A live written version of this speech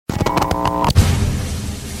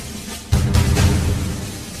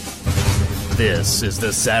This is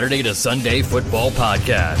the Saturday to Sunday Football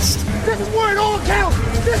Podcast. This is where it all counts.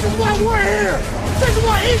 This is why we're here. This is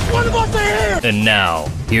why each one of us are here. And now,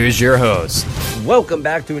 here's your host. Welcome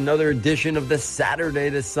back to another edition of the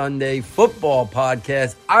Saturday to Sunday Football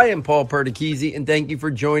Podcast. I am Paul Perticchese, and thank you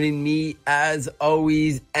for joining me. As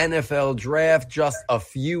always, NFL Draft just a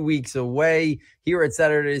few weeks away. Here at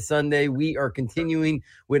Saturday to Sunday, we are continuing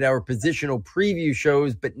with our positional preview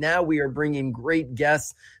shows, but now we are bringing great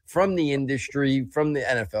guests from the industry, from the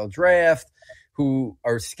NFL Draft, who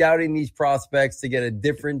are scouting these prospects to get a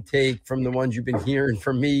different take from the ones you've been hearing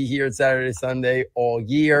from me here at Saturday Sunday all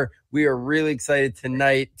year. We are really excited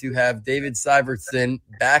tonight to have David Syvertsen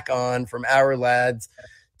back on from Our Lads.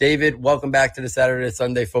 David, welcome back to the Saturday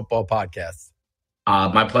Sunday Football Podcast.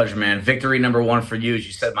 My pleasure, man. Victory number one for you, as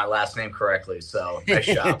you said my last name correctly. So nice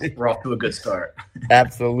job. We're off to a good start.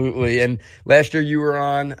 Absolutely. And last year you were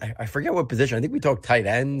on, I forget what position. I think we talked tight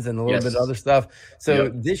ends and a little bit of other stuff. So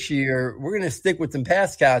This year we're going to stick with some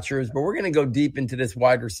pass catchers, but we're going to go deep into this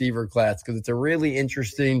wide receiver class because it's a really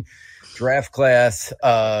interesting draft class.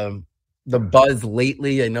 The buzz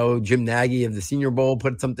lately, I know Jim Nagy of the Senior Bowl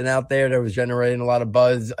put something out there that was generating a lot of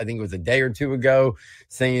buzz. I think it was a day or two ago,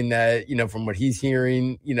 saying that, from what he's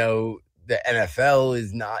hearing, the NFL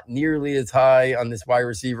is not nearly as high on this wide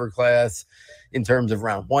receiver class in terms of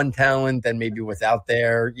round one talent than maybe what's out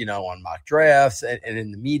there, on mock drafts and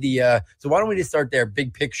in the media. So why don't we just start there?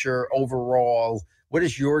 Big picture overall, what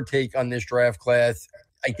is your take on this draft class?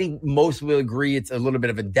 I think most will agree it's a little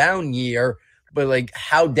bit of a down year. But,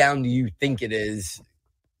 how down do you think it is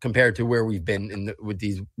compared to where we've been with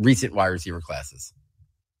these recent wide receiver classes?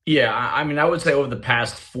 Yeah, I would say over the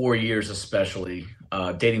past 4 years especially,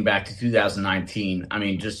 dating back to 2019,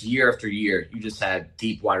 just year after year, you just had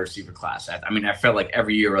deep wide receiver class. I felt like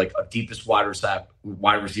every year, a deepest wide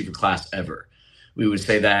receiver class ever. We would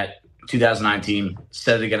say that 2019,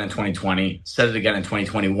 said it again in 2020, said it again in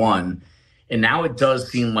 2021. And now it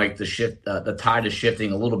does seem like the tide is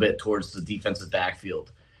shifting a little bit towards the defensive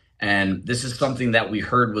backfield. And this is something that we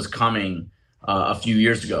heard was coming a few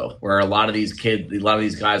years ago, where a lot of these guys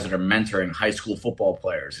that are mentoring high school football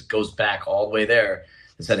players, it goes back all the way there.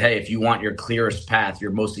 They said, hey, if you want your clearest path,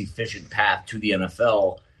 your most efficient path to the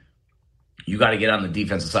NFL, you got to get on the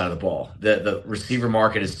defensive side of the ball. The receiver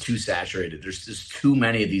market is too saturated. There's just too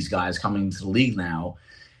many of these guys coming into the league now.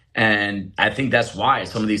 And I think that's why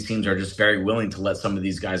some of these teams are just very willing to let some of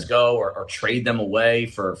these guys go or trade them away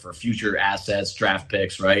for future assets, draft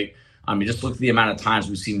picks, right? Just look at the amount of times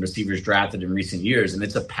we've seen receivers drafted in recent years, and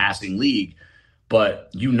it's a passing league.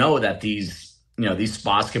 But that these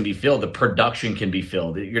spots can be filled. The production can be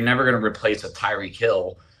filled. You're never going to replace a Tyreek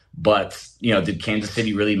Hill. But, did Kansas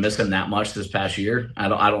City really miss him that much this past year? I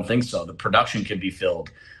don't think so. The production can be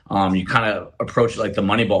filled. You kind of approach it like the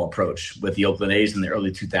Moneyball approach with the Oakland A's in the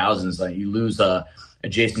early 2000s. You lose a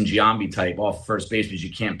Jason Giambi type off first base because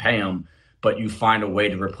you can't pay him, but you find a way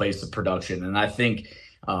to replace the production. And I think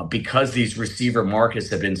because these receiver markets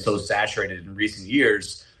have been so saturated in recent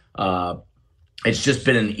years, it's just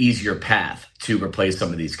been an easier path to replace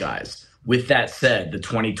some of these guys. With that said, the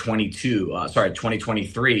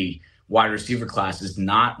 2023 wide receiver class is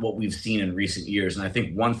not what we've seen in recent years. And I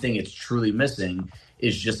think one thing it's truly missing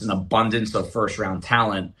is just an abundance of first-round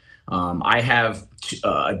talent. I have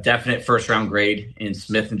a definite first-round grade in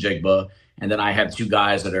Smith and Jigba, and then I have two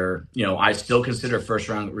guys that are, I still consider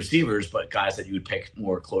first-round receivers, but guys that you would pick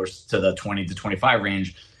more close to the 20 to 25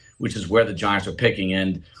 range, which is where the Giants are picking.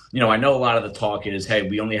 And, I know a lot of the talk is, hey,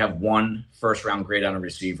 we only have one first-round grade on a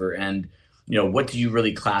receiver, and what do you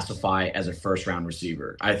really classify as a first-round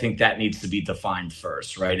receiver? I think that needs to be defined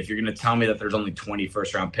first, right? If you're going to tell me that there's only 20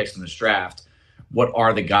 first-round picks in this draft, what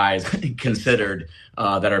are the guys considered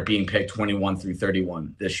that are being picked 21 through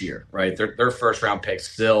 31 this year, right? They're first-round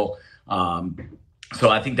picks still. So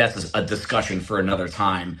I think that's a discussion for another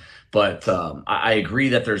time. But I agree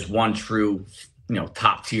that there's one true,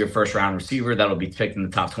 top-tier first-round receiver that'll be picked in the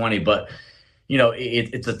top 20. But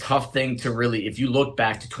it's a tough thing to really, if you look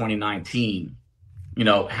back to 2019,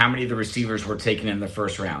 how many of the receivers were taken in the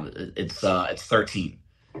first round? It's 13.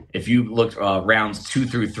 If you look rounds 2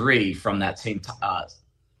 through 3 from that same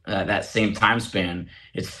time span,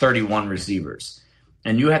 it's 31 receivers.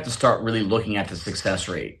 And you have to start really looking at the success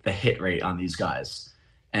rate, the hit rate on these guys.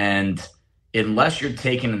 And unless you're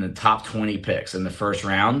taken in the top 20 picks in the first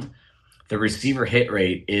round, the receiver hit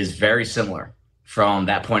rate is very similar from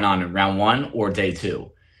that point on in round 1 or day 2.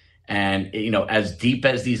 And, as deep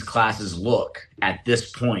as these classes look at this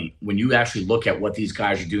point, when you actually look at what these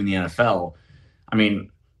guys are doing in the NFL,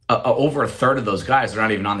 over a third of those guys are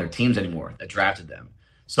not even on their teams anymore that drafted them.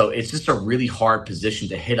 So it's just a really hard position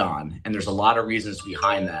to hit on, and there's a lot of reasons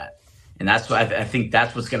behind that. And that's what I think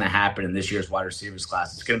that's what's going to happen in this year's wide receivers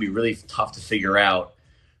class. It's going to be really tough to figure out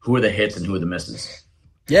who are the hits and who are the misses.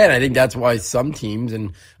 Yeah, and I think that's why some teams,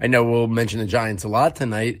 and I know we'll mention the Giants a lot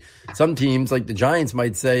tonight, some teams like the Giants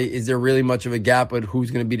might say, is there really much of a gap with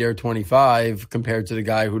who's going to be there at 25 compared to the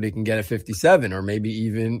guy who they can get at 57 or maybe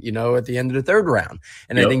even, at the end of the third round?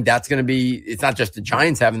 And I think that's going to be, it's not just the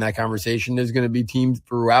Giants having that conversation. There's going to be teams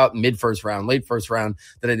throughout mid-first round, late first round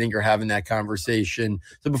that I think are having that conversation.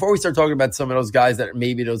 So before we start talking about some of those guys that are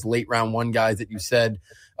maybe those late round one guys that you said,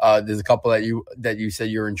 there's a couple that you said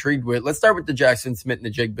you're intrigued with. Let's start with the Jackson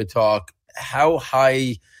Smith-Njigba talk. How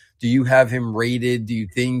high do you have him rated? Do you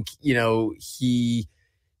think, I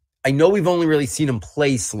know we've only really seen him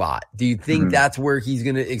play slot. Do you think that's where he's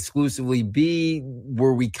going to exclusively be?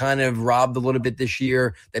 Were we kind of robbed a little bit this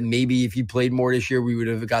year that maybe if he played more this year, we would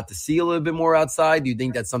have got to see a little bit more outside? Do you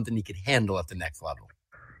think that's something he could handle at the next level?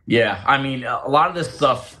 Yeah, I mean, a lot of this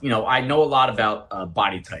stuff, I know a lot about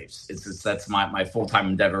body types. That's my full-time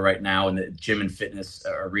endeavor right now in the gym and fitness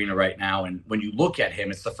arena right now. And when you look at him,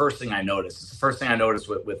 it's the first thing I notice. It's the first thing I notice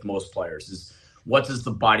with most players is what does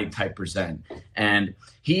the body type present? And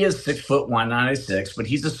he is 6'1", 196, but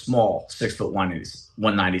he's a small 6'1",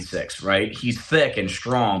 196, right? He's thick and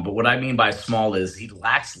strong, but what I mean by small is he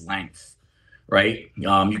lacks length. Right,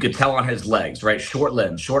 you could tell on his legs, right? Short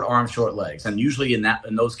limbs, short arms, short legs, and usually in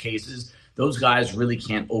those cases, those guys really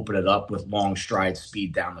can't open it up with long stride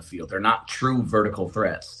speed down the field. They're not true vertical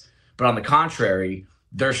threats. But on the contrary,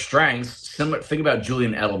 their strengths similar. Think about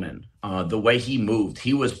Julian Edelman, the way he moved.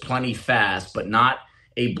 He was plenty fast, but not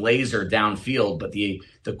a blazer downfield. But the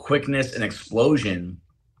quickness and explosion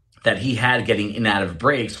that he had getting in and out of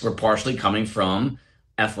breaks were partially coming from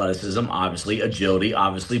athleticism, obviously, agility,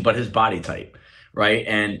 obviously, but his body type. Right.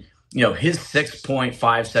 And, his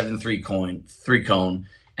 6.57 three cone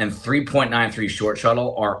and 3.93 short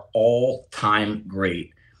shuttle are all time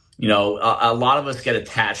great. A lot of us get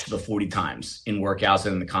attached to the 40 times in workouts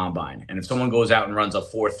and in the combine. And if someone goes out and runs a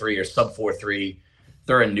 4.3 or sub 4.3,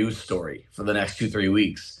 they're a news story for the next 2-3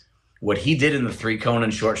 weeks. What he did in the 3 cone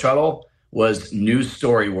and short shuttle was news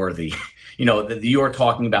story worthy. You are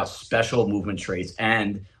talking about special movement traits.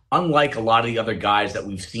 And unlike a lot of the other guys that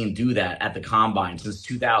we've seen do that at the combine since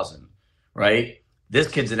 2000, right? This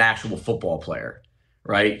kid's an actual football player,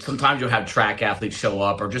 right? Sometimes you'll have track athletes show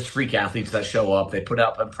up or just freak athletes that show up. They put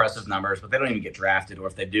up impressive numbers, but they don't even get drafted. Or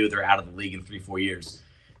if they do, they're out of the league in 3-4 years.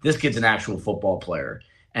 This kid's an actual football player.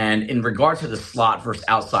 And in regard to the slot versus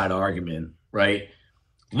outside argument, right?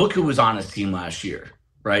 Look who was on his team last year,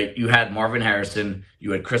 right? You had Marvin Harrison,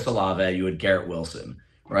 you had Chris Olave, you had Garrett Wilson,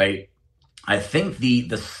 right? I think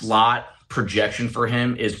the slot projection for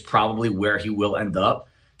him is probably where he will end up,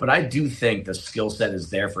 but I do think the skill set is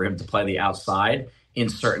there for him to play the outside in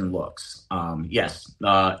certain looks.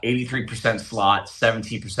 83% slot,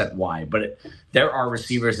 17% wide, but there are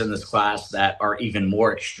receivers in this class that are even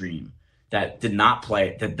more extreme that did not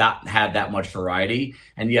have that much variety.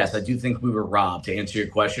 And yes, I do think we were robbed. To answer your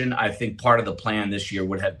question, I think part of the plan this year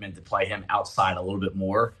would have been to play him outside a little bit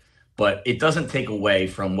more. But it doesn't take away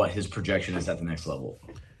from what his projection is at the next level.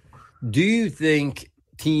 Do you think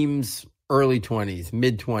teams early 20s,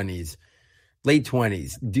 mid 20s, late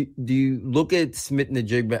 20s, do you look at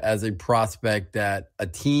Smith-Njigba as a prospect that a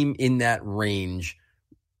team in that range,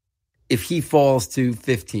 if he falls to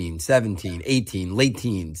 15, 17, 18, late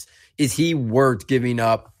teens, is he worth giving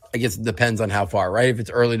up? I guess it depends on how far, right? If it's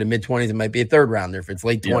early to mid 20s, it might be a third rounder. If it's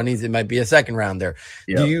late 20s, it might be a second rounder.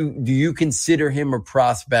 Yep. Do you consider him a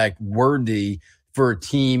prospect worthy for a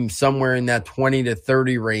team somewhere in that 20 to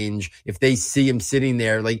 30 range? If they see him sitting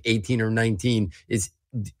there like 18 or 19,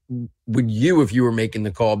 would you, if you were making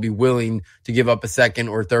the call, be willing to give up a second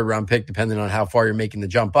or third round pick, depending on how far you're making the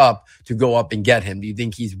jump up, to go up and get him? Do you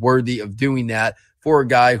think he's worthy of doing that for a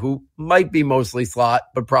guy who might be mostly slot,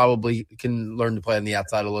 but probably can learn to play on the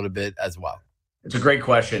outside a little bit as well? It's a great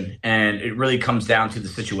question, and it really comes down to the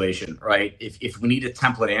situation, right? If we need a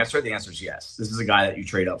template answer, the answer is yes. This is a guy that you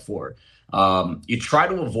trade up for. You try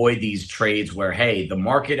to avoid these trades where, hey, the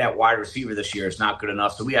market at wide receiver this year is not good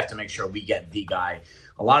enough, so we have to make sure we get the guy.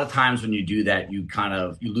 A lot of times when you do that, you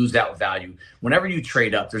lose out value. Whenever you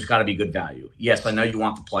trade up, there's got to be good value. Yes, I know you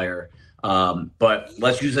want the player, but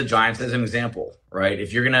let's use the Giants as an example, right?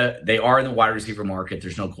 They are in the wide receiver market,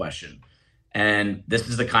 there's no question. And this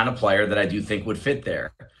is the kind of player that I do think would fit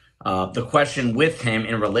there. The question with him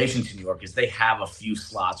in relation to New York is they have a few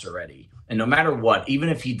slots already. And no matter what, even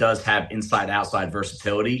if he does have inside-outside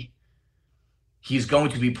versatility, he's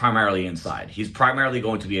going to be primarily inside. He's primarily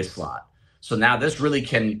going to be a slot. So now this really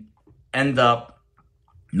can end up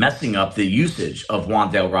messing up the usage of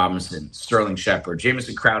Wan'Dale Robinson, Sterling Shepard,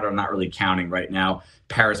 Jamison Crowder. I'm not really counting right now.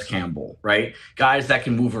 Paris Campbell, right? Guys that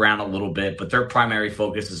can move around a little bit, but their primary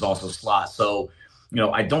focus is also slot. So,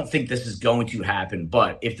 I don't think this is going to happen.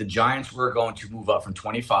 But if the Giants were going to move up from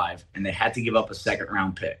 25 and they had to give up a second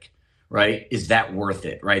round pick, right? Is that worth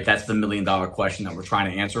it, right? That's the $1 million question that we're trying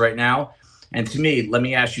to answer right now. And to me, let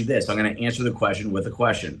me ask you this. I'm going to answer the question with a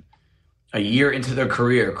question. A year into their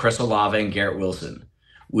career, Chris Olave and Garrett Wilson,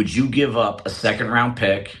 would you give up a second round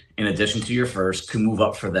pick in addition to your first to move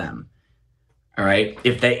up for them? All right.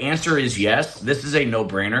 If the answer is yes, this is a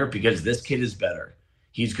no-brainer because this kid is better.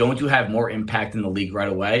 He's going to have more impact in the league right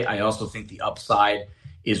away. I also think the upside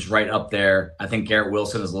is right up there. I think Garrett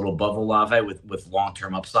Wilson is a little above Olave with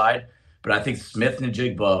long-term upside, but I think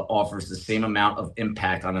Smith-Njigba offers the same amount of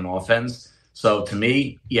impact on an offense. So to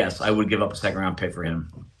me, yes, I would give up a second-round pick for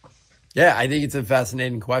him. Yeah, I think it's a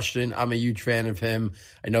fascinating question. I'm a huge fan of him.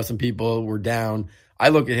 I know some people were down. I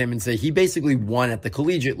look at him and say he basically won at the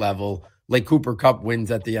collegiate level like Cooper Kupp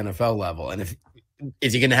wins at the NFL level. And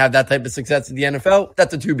is he going to have that type of success in the NFL?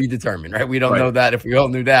 That's a to be determined, right? We don't know that. If we all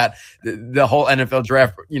knew that, the whole NFL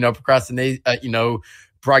draft,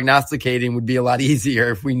 prognosticating would be a lot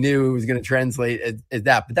easier if we knew it was going to translate as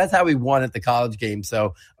that. But that's how he won at the college game.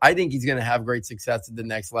 So I think he's going to have great success at the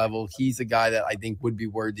next level. He's a guy that I think would be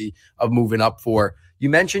worthy of moving up for.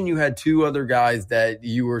 You mentioned you had two other guys that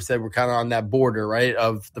you said were kind of on that border, right,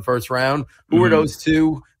 of the first round. Who were those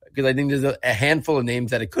two? Because I think there's a handful of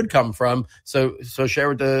names that it could come from. So share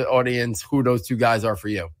with the audience who those two guys are for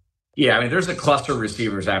you. Yeah, I mean, there's a cluster of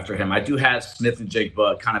receivers after him. I do have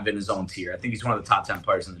Smith-Njigba kind of in his own tier. I think he's one of the top 10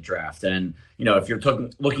 players in the draft. And, if you're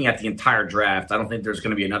looking at the entire draft, I don't think there's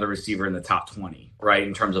going to be another receiver in the top 20, right,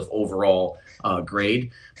 in terms of overall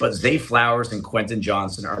grade. But Zay Flowers and Quentin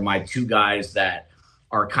Johnson are my two guys that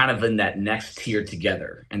are kind of in that next tier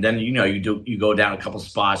together. And then, you go down a couple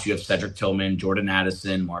spots. You have Cedric Tillman, Jordan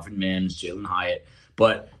Addison, Marvin Mims, Jalen Hyatt.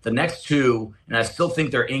 But the next two, and I still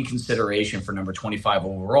think they're in consideration for number 25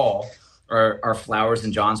 overall, are Flowers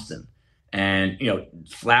and Johnston. And,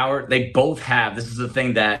 Flower, they both have, this is the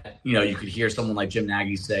thing that, you could hear someone like Jim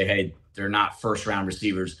Nagy say, hey, they're not first-round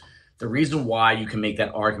receivers. The reason why you can make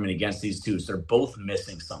that argument against these two is they're both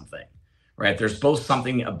missing something, right? There's both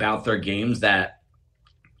something about their games that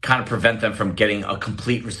kind of prevent them from getting a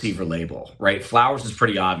complete receiver label, right? Flowers is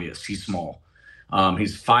pretty obvious. He's small.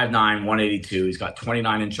 He's 5'9", 182. He's got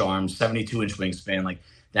 29-inch arms, 72-inch wingspan. Like,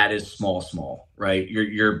 that is small, right?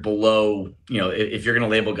 You're below, if you're going to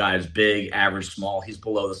label guys big, average, small, he's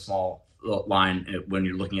below the small line when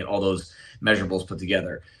you're looking at all those measurables put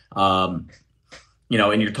together.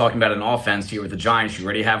 And you're talking about an offense here with the Giants. You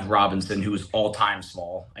already have Robinson, who is all-time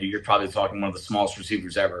small. You're probably talking one of the smallest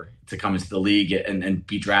receivers ever to come into the league and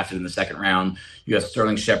be drafted in the second round. You have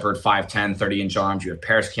Sterling Shepard, 5'10", 30-inch arms. You have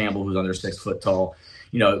Paris Campbell, who's under 6 foot tall.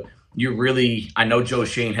 I know Joe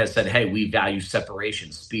Shane has said, hey, we value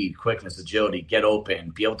separation, speed, quickness, agility, get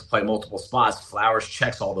open, be able to play multiple spots. Flowers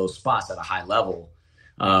checks all those spots at a high level.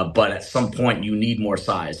 But at some point, you need more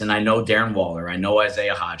size. And I know Darren Waller. I know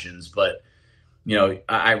Isaiah Hodgins, but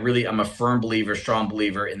I'm a strong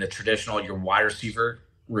believer in the traditional, your wide receiver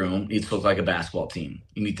room needs to look like a basketball team.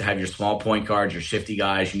 You need to have your small point guards, your shifty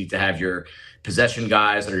guys. You need to have your possession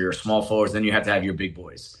guys or your small forwards. Then you have to have your big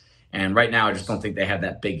boys. And right now, I just don't think they have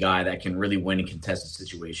that big guy that can really win in contested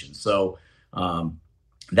situations. So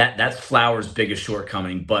that's Flowers' biggest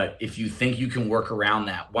shortcoming. But if you think you can work around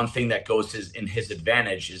that, one thing that goes in his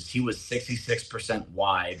advantage is he was 66%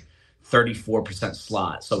 wide, 34%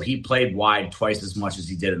 slot. So he played wide twice as much as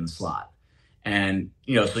he did in the slot. And,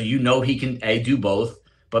 so he can, A, do both,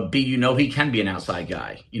 but B, he can be an outside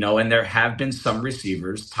guy, and there have been some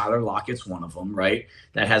receivers, Tyler Lockett's one of them, right,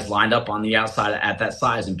 that has lined up on the outside at that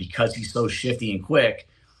size. And because he's so shifty and quick,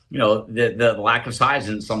 the lack of size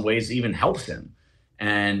in some ways even helps him.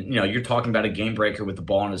 And, you're talking about a game breaker with the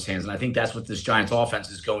ball in his hands. And I think that's what this Giants offense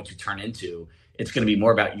is going to turn into. It's going to be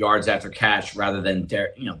more about yards after catch rather than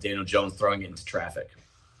Daniel Jones throwing it into traffic.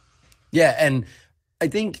 Yeah, and I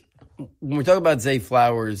think when we talk about Zay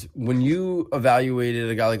Flowers, when you evaluated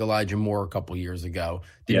a guy like Elijah Moore a couple years ago,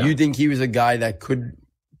 did you think he was a guy that could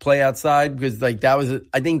play outside? Because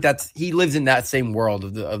I think he lives in that same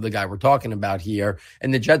world of the guy we're talking about here.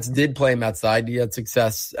 And the Jets did play him outside. He had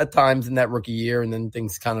success at times in that rookie year, and then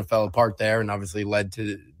things kind of fell apart there, and obviously led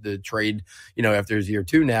to the trade, after his year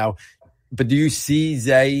 2 now. But do you see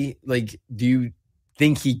Zay, do you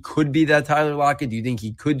think he could be that Tyler Lockett? Do you think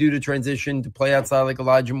he could do the transition to play outside like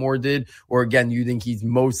Elijah Moore did? Or again, do you think he's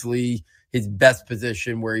mostly his best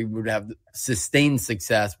position where he would have sustained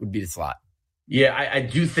success would be the slot? Yeah, I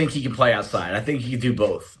do think he can play outside. I think he can do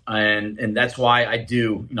both. And that's why I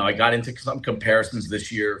got into some comparisons this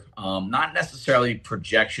year, not necessarily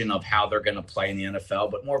projection of how they're going to play in the NFL,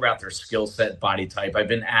 but more about their skill set, body type. I've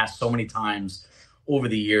been asked so many times over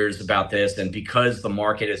the years about this. And because the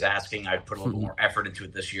market is asking, I put a little more effort into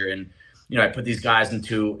it this year. And, I put these guys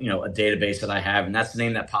into, a database that I have. And that's the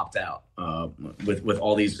name that popped out with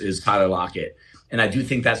all these is Tyler Lockett. And I do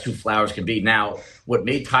think that's who Flowers can be. Now, what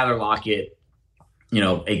made Tyler Lockett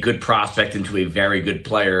a good prospect into a very good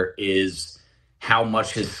player is how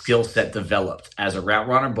much his skill set developed as a route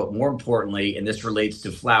runner, but more importantly, and this relates to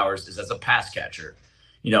Flowers, is as a pass catcher.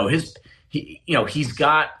 He's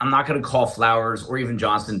got, I'm not going to call Flowers or even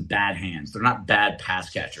Johnson bad hands. They're not bad pass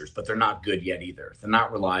catchers, but they're not good yet either. They're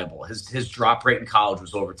not reliable. His drop rate in college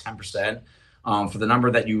was over 10%. For the number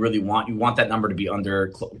that you really want, you want that number to be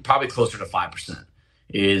under probably closer to 5%.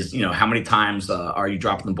 Is, how many times are you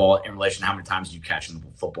dropping the ball in relation to how many times are you catching the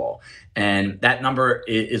football? And that number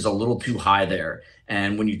is a little too high there.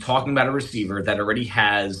 And when you're talking about a receiver that already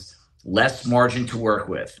has less margin to work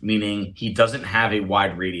with, meaning he doesn't have a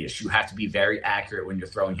wide radius, you have to be very accurate when you're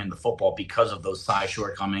throwing him the football because of those size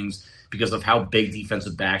shortcomings, because of how big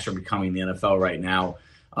defensive backs are becoming in the NFL right now.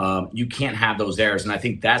 You can't have those errors. And I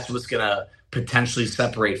think that's what's going to potentially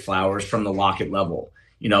separate Flowers from the Lockett level.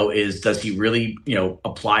 Does he really,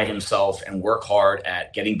 apply himself and work hard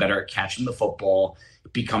at getting better at catching the football,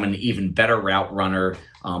 become an even better route runner,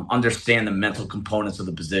 understand the mental components of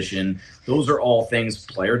the position. Those are all things,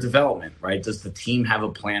 player development, right? Does the team have a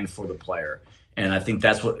plan for the player? And I think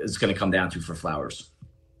that's what it's going to come down to for Flowers.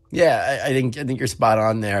 Yeah, I think you're spot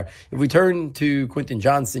on there. If we turn to Quentin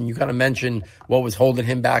Johnston, you kind of mentioned what was holding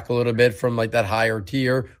him back a little bit from like that higher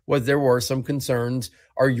tier was there were some concerns.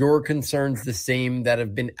 Are your concerns the same that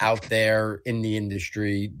have been out there in the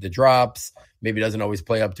industry? The drops, maybe doesn't always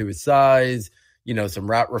play up to his size,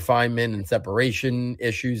 some route refinement and separation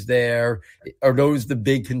issues there. Are those the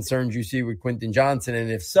big concerns you see with Quentin Johnston?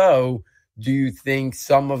 And if so, do you think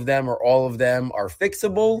some of them or all of them are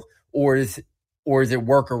fixable, or is it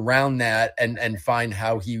work around that and find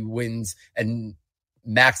how he wins and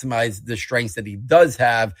maximize the strengths that he does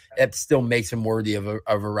have that still makes him worthy of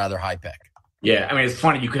a rather high pick? Yeah, I mean, it's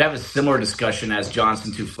funny. You could have a similar discussion as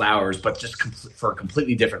Johnson to Flowers, but just for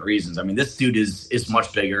completely different reasons. I mean, this dude is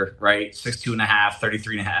much bigger, right? 6'2.5",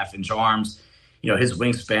 33.5-inch arms. His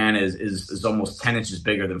wingspan is almost 10 inches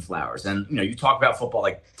bigger than Flowers. And, you talk about football,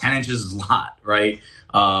 like 10 inches is a lot, right?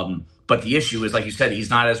 But the issue is, like you said,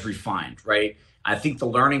 he's not as refined, right? I think the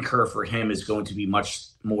learning curve for him is going to be much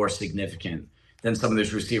more significant than some of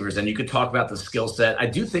those receivers. And you could talk about the skill set. I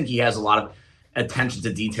do think he has a lot of attention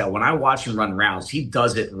to detail. When I watch him run routes, he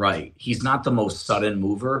does it right. He's not the most sudden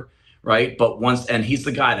mover, right? But he's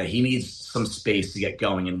the guy that he needs some space to get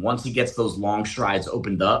going. And once he gets those long strides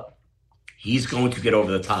opened up, he's going to get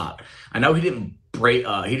over the top. I know he didn't break,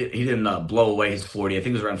 he didn't blow away his 40. I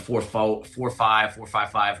think it was around 4.5,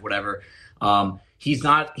 4.55, whatever. He's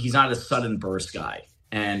not a sudden burst guy.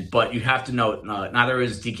 But you have to know, neither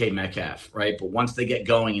is DK Metcalf, right? But once they get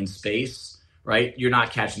going in space, right, you're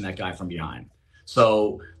not catching that guy from behind.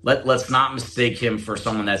 So let's not mistake him for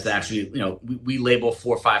someone that's actually, we label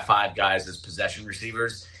 4.55 guys as possession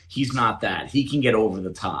receivers. He's not that. He can get over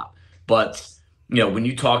the top. But, when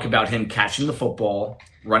you talk about him catching the football,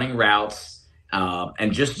 running routes,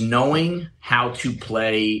 and just knowing how to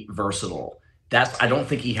play versatile, I don't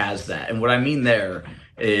think he has that. And what I mean there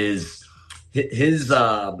is his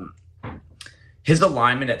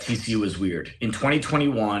alignment at TCU was weird. In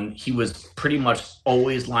 2021, he was pretty much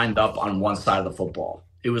always lined up on one side of the football.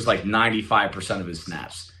 It was like 95% of his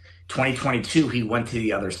snaps. 2022, he went to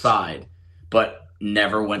the other side, but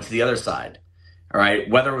never went to the other side. All right.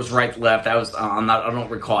 Whether it was right, left, I don't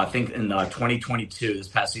recall. I think in 2022, this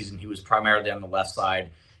past season, he was primarily on the left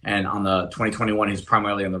side. And on the 2021, he's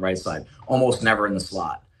primarily on the right side, almost never in the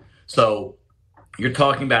slot. So you're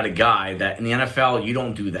talking about a guy that in the NFL, you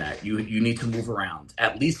don't do that. You need to move around,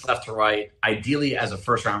 at least left to right. Ideally, as a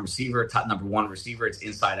first-round receiver, top number one receiver, it's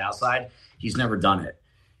inside, outside. He's never done it.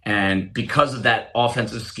 And because of that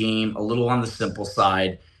offensive scheme, a little on the simple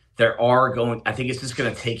side, I think it's just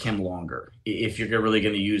going to take him longer if you're really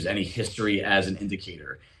going to use any history as an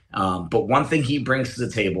indicator. But one thing he brings to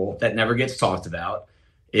the table that never gets talked about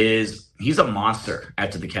is he's a monster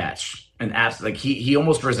after the catch. And he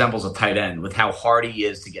almost resembles a tight end with how hard he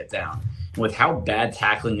is to get down. And with how bad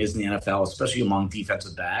tackling is in the NFL, especially among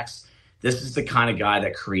defensive backs, this is the kind of guy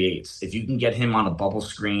that creates. If you can get him on a bubble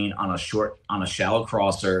screen, on a shallow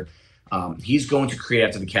crosser, he's going to create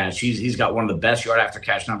after the catch. He's got one of the best yard after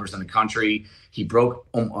catch numbers in the country. He broke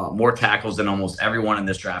more tackles than almost everyone in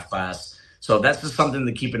this draft class. So that's just something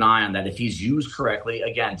to keep an eye on, that if he's used correctly,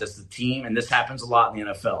 again, does the team, and this happens a lot in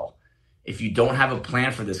the NFL, if you don't have a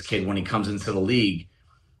plan for this kid when he comes into the league,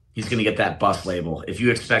 he's going to get that bust label. If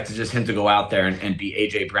you expect just him to go out there and be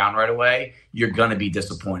A.J. Brown right away, you're going to be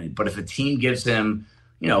disappointed. But if a team gives him,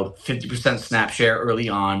 50% snap share early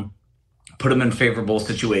on, put him in favorable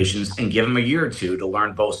situations, and give him a year or two to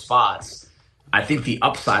learn both spots, I think the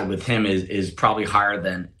upside with him is probably higher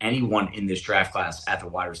than anyone in this draft class at the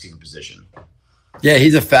wide receiver position. Yeah,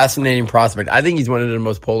 he's a fascinating prospect. I think he's one of the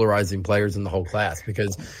most polarizing players in the whole class,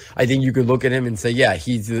 because I think you could look at him and say, yeah,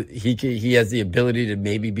 he has the ability to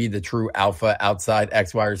maybe be the true alpha outside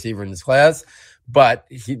X wide receiver in this class, but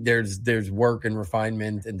there's work and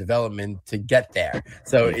refinement and development to get there.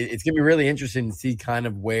 So it's going to be really interesting to see kind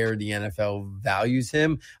of where the NFL values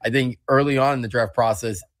him. I think early on in the draft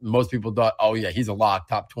process, most people thought, oh yeah, he's a lock,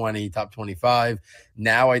 top 20, top 25.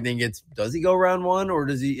 Now I think does he go round 1, or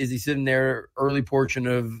is he sitting there early portion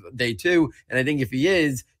of day 2? And I think if he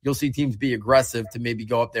is, you'll see teams be aggressive to maybe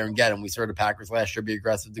go up there and get him. We saw the Packers last year be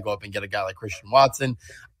aggressive to go up and get a guy like Christian Watson.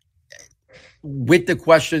 With the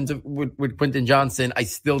questions with Quentin Johnson, I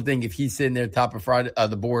still think if he's sitting there top of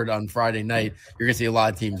the board on Friday night, you're going to see a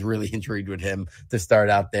lot of teams really intrigued with him to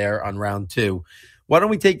start out there on round 2. Why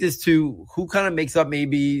don't we take this to who kind of makes up,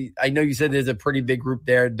 maybe, I know you said there's a pretty big group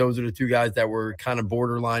there. Those are the 2 guys that were kind of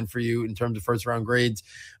borderline for you in terms of first round grades.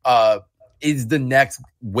 Is the next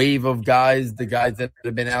wave of guys, the guys that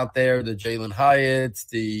have been out there, the Jalen Hyatts,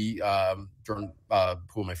 the Jordan,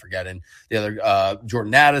 who am I forgetting? The other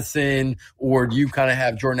Jordan Addison, or do you kind of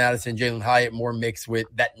have Jordan Addison, Jalen Hyatt more mixed with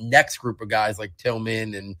that next group of guys like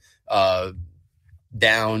Tillman and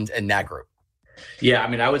Downs and that group? Yeah, I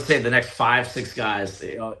mean, I would say the next 5-6 guys,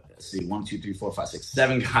 let's see, 1, 2, 3, 4, 5, 6,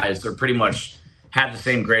 7 guys, they're pretty much have the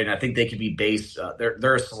same grade. And I think they could be based,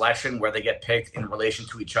 their selection where they get picked in relation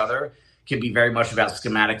to each other can be very much about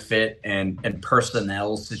schematic fit and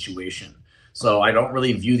personnel situation. So I don't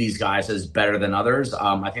really view these guys as better than others.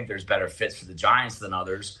 I think there's better fits for the Giants than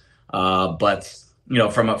others. But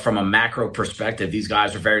from a macro perspective, these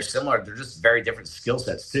guys are very similar. They're just very different skill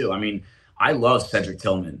sets too. I mean, I love Cedric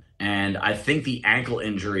Tillman, and I think the ankle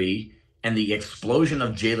injury and the explosion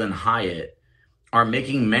of Jalen Hyatt are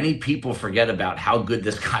making many people forget about how good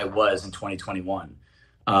this guy was in 2021.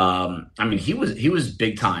 I mean, he was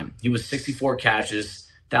big time. He was 64 catches,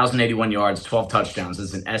 1,081 yards, 12 touchdowns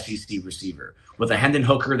as an SEC receiver with a Hendon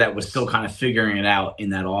Hooker that was still kind of figuring it out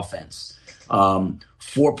in that offense.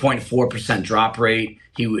 4.4% drop rate.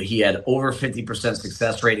 He had over 50%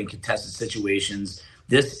 success rate in contested situations.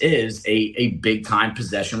 This is a big time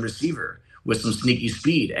possession receiver with some sneaky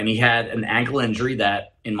speed. And he had an ankle injury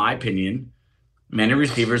that, in my opinion, many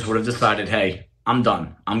receivers would have decided, hey, I'm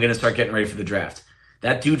done. I'm going to start getting ready for the draft.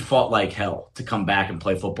 That dude fought like hell to come back and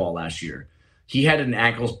play football last year. He had an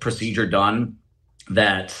ankle procedure done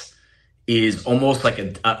that is almost like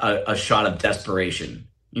a shot of desperation.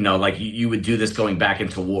 Like you would do this going back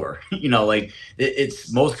into war. Like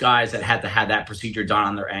it's most guys that had to have that procedure done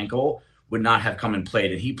on their ankle would not have come and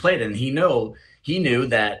played. And he played, and he knew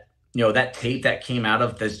that, that tape that came out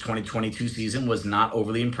of this 2022 season was not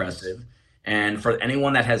overly impressive. And for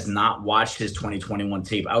anyone that has not watched his 2021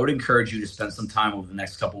 tape, I would encourage you to spend some time over the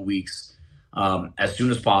next couple of weeks as soon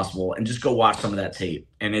as possible and just go watch some of that tape.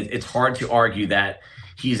 And it's hard to argue that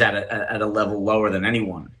he's at a level lower than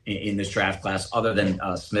anyone in this draft class other than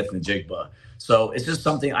Smith and Jigba. So it's just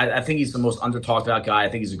something, I think he's the most under-talked about guy. I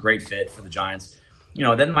think he's a great fit for the Giants.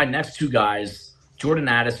 Then my next 2 guys, Jordan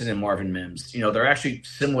Addison and Marvin Mims, they're actually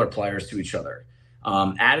similar players to each other.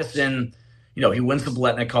 Addison, he wins the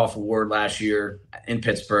Biletnikoff Award last year in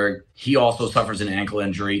Pittsburgh. He also suffers an ankle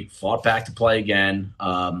injury, fought back to play again.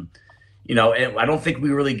 And I don't think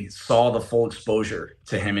we really saw the full exposure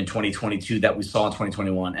to him in 2022 that we saw in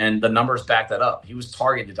 2021. And the numbers back that up. He was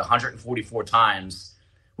targeted 144 times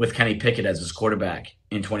with Kenny Pickett as his quarterback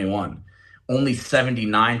in 21. Only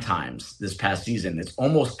 79 times this past season. It's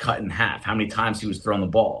almost cut in half how many times he was throwing the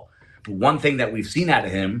ball. But one thing that we've seen out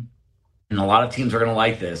of him, and a lot of teams are going to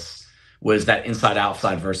like this, was that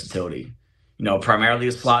inside-outside versatility. Primarily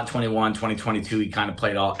a slot in 21, 2022, he kind of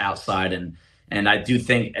played all outside. And I do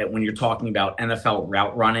think when you're talking about NFL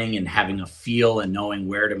route running and having a feel and knowing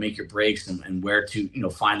where to make your breaks and where to,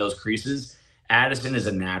 find those creases, Addison is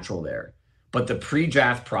a natural there. But the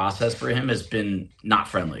pre-draft process for him has been not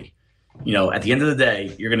friendly. At the end of the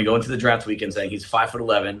day, you're going to go into the draft weekend saying he's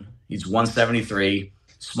 5'11", he's 173,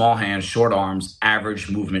 small hands, short arms,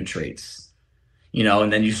 average movement traits.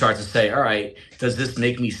 And then you start to say, all right, does this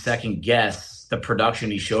make me second guess the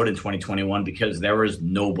production he showed in 2021 because there was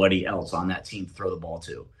nobody else on that team to throw the ball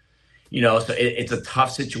to? So it's a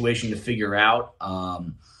tough situation to figure out.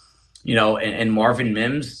 And Marvin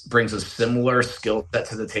Mims brings a similar skill set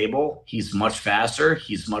to the table. He's much faster.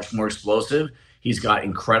 He's much more explosive. He's got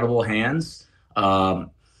incredible hands. A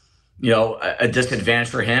disadvantage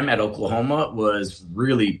for him at Oklahoma was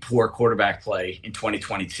really poor quarterback play in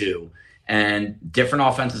 2022 and different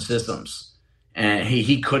offensive systems. And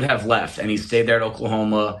he could have left, and he stayed there at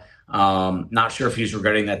Oklahoma. Not sure if he's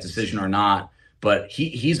regretting that decision or not, but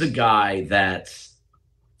he's a guy that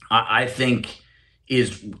I think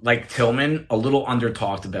is, like Tillman, a little under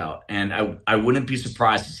talked about. And I wouldn't be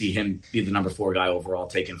surprised to see him be the number 4 guy overall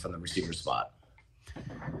taken from the receiver spot.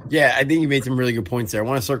 Yeah, I think you made some really good points there. I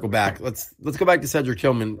want to circle back. Let's go back to Cedric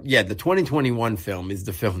Tillman. Yeah, the 2021 film is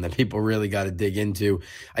the film that people really got to dig into.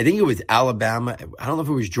 I think it was Alabama. I don't know if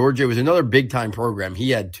it was Georgia. It was another big-time program. He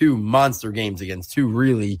had 2 monster games against 2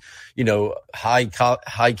 really, high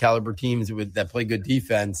caliber teams that play good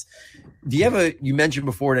defense. Do you have you mentioned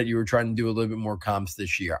before that you were trying to do a little bit more comps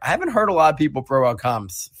this year. I haven't heard a lot of people throw out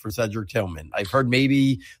comps for Cedric Tillman. I've heard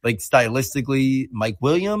maybe like stylistically Mike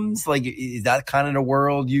Williams. Like, is that kind of the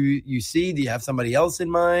world you see? Do you have somebody else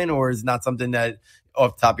in mind, or is it not something that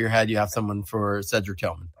off the top of your head you have someone for Cedric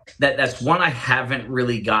Tillman? That's one I haven't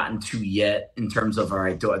really gotten to yet in terms of, all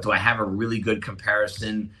right, do I have a really good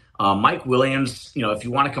comparison? Mike Williams, if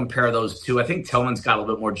you want to compare those two, I think Tillman's got a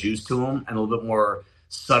little bit more juice to him and a little bit more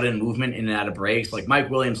sudden movement in and out of breaks. Like Mike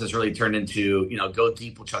Williams has really turned into, go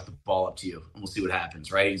deep, we'll chuck the ball up to you and we'll see what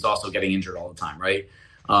happens, right? He's also getting injured all the time, right?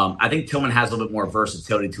 I think Tillman has a little bit more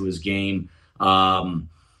versatility to his game.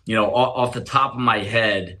 Off the top of my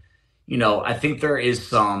head, I think there is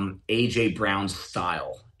some A.J. Brown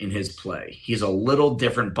style in his play. He's a little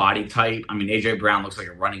different body type. I mean, A.J. Brown looks like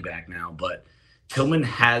a running back now, but Tillman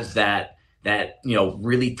has that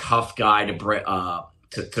really tough guy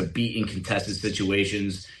to beat in contested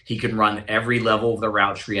situations. He can run every level of the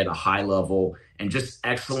route tree at a high level and just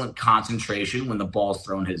excellent concentration when the ball's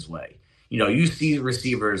thrown his way. You see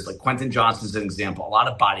receivers like Quentin Johnston's an example, a lot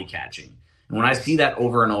of body catching. And when I see that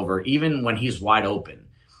over and over, even when he's wide open,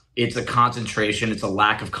 it's a concentration. It's a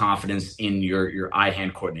lack of confidence in your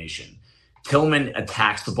eye-hand coordination. Tillman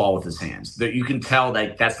attacks the ball with his hands. You can tell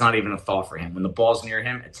that that's not even a thought for him. When the ball's near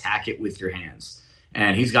him, attack it with your hands.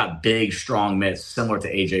 And he's got big, strong mitts, similar to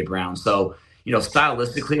A.J. Brown. So,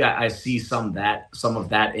 stylistically, I see some of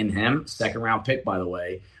that in him. 2nd-round pick, by the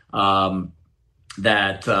way,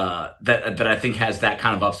 that I think has that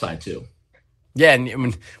kind of upside too. Yeah,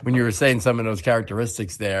 and when you were saying some of those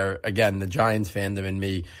characteristics there, again, the Giants fandom in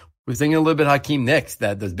me was thinking a little bit Hakeem Nicks,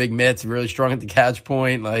 that those big mitts, really strong at the catch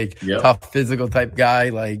point, tough physical type guy.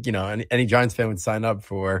 Any Giants fan would sign up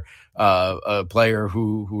for a player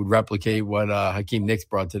who would replicate what Hakeem Nicks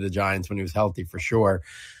brought to the Giants when he was healthy, for sure.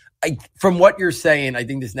 From what you're saying, I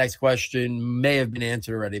think this next question may have been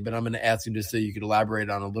answered already, but I'm going to ask you just so you could elaborate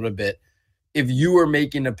on a little bit. If you were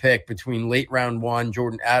making a pick between late round 1,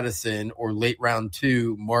 Jordan Addison, or late round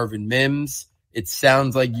 2, Marvin Mims, it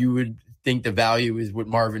sounds like you would think the value is with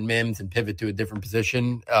Marvin Mims and pivot to a different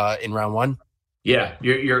position in round 1. Yeah,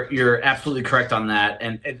 you're absolutely correct on that,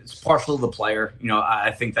 and it's partial to the player.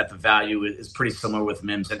 I think that the value is pretty similar with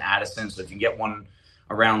Mims and Addison. So if you get one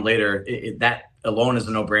around later, that alone is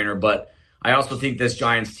a no-brainer. But I also think this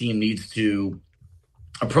Giants team needs to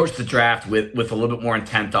approach the draft with a little bit more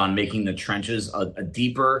intent on making the trenches a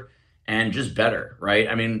deeper and just better, right?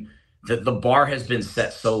 I mean, the bar has been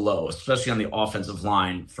set so low, especially on the offensive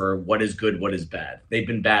line, for what is good, what is bad. They've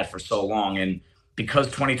been bad for so long, and because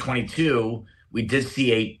 2022, we did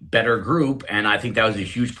see a better group, and I think that was a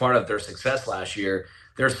huge part of their success last year.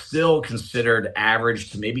 They're still considered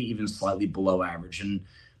average to maybe even slightly below average, and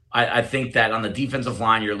I think that on the defensive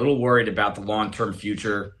line, you're a little worried about the long-term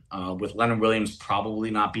future. With Leonard Williams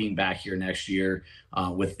probably not being back here next year,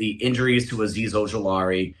 with the injuries to Azeez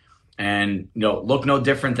Ojulari, and look no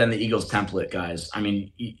different than the Eagles template, guys. I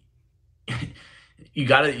mean, you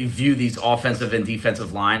got to view these offensive and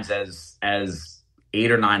defensive lines as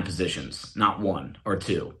 8 or 9 positions, not 1 or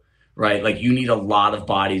 2, right? Like, you need a lot of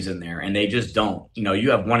bodies in there, and they just don't.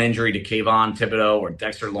 You have one injury to Kayvon Thibodeau or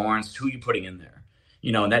Dexter Lawrence. Who are you putting in there?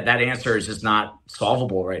 And that answer is just not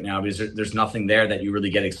solvable right now, because there's nothing there that you really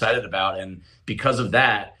get excited about. And because of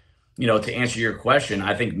that, to answer your question,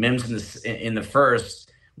 I think Mims in the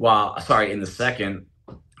second,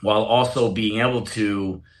 while also being able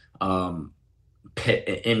to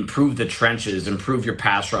improve the trenches, improve your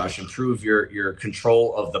pass rush, improve your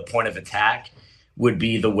control of the point of attack, would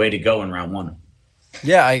be the way to go in round 1.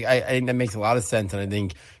 Yeah, I think that makes a lot of sense. And I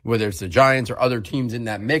think whether it's the Giants or other teams in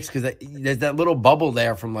that mix, because there's that little bubble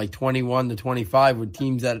there from like 21 to 25 with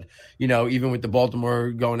teams that, even with the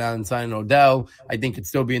Baltimore going out and signing Odell, I think could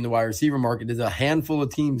still be in the wide receiver market. There's a handful of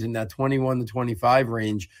teams in that 21 to 25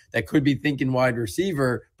 range that could be thinking wide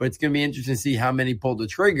receiver, but it's going to be interesting to see how many pull the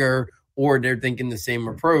trigger, or they're thinking the same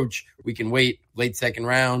approach. We can wait late second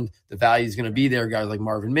round. The value is going to be there. Guys like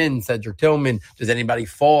Marvin Mims, Cedric Tillman. Does anybody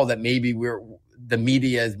fall that maybe the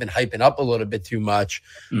media has been hyping up a little bit too much?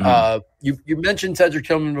 Mm-hmm. You mentioned Cedric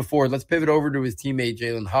Tillman before. Let's pivot over to his teammate,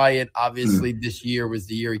 Jalen Hyatt. Obviously, this year was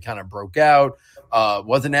the year he kind of broke out.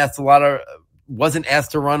 Wasn't asked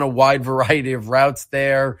to run a wide variety of routes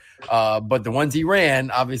there, but the ones he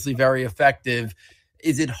ran, obviously very effective.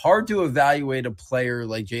 Is it hard to evaluate a player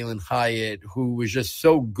like Jalen Hyatt, who was just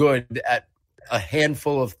so good at a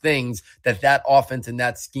handful of things that offense and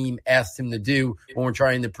that scheme asked him to do when we're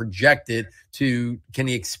trying to project it to, can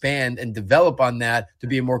he expand and develop on that to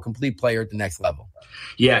be a more complete player at the next level?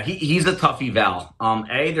 Yeah, he's a tough eval.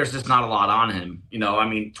 There's just not a lot on him.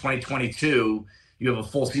 2022, you have a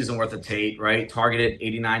full season worth of tape, right? Targeted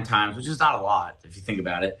 89 times, which is not a lot if you think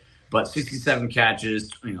about it. But 67 catches,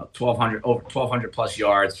 1,200 plus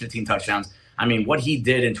yards, 15 touchdowns. What he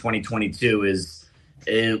did in 2022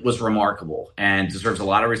 was remarkable and deserves a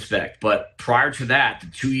lot of respect. But prior to that, the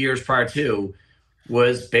 2 years prior to,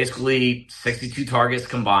 was basically 62 targets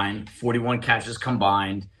combined, 41 catches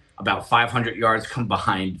combined, about 500 yards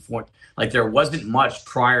combined. There wasn't much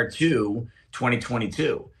prior to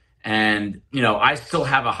 2022. And, I still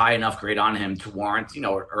have a high enough grade on him to warrant, an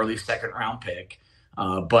early second round pick.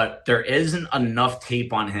 But there isn't enough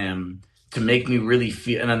tape on him to make me really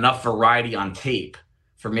feel, and enough variety on tape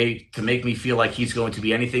for me to make me feel like he's going to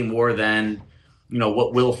be anything more than,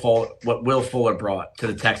 what Will Fuller brought to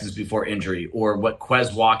the Texans before injury, or what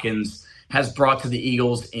Quez Watkins has brought to the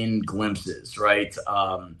Eagles in glimpses, right?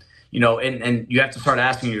 And you have to start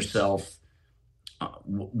asking yourself,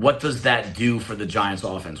 what does that do for the Giants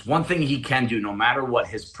offense? One thing he can do, no matter what,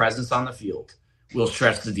 his presence on the field will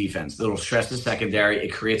stress the defense. It'll stress the secondary. It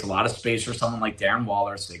creates a lot of space for someone like Darren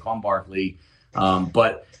Waller, Saquon Barkley.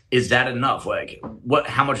 But is that enough?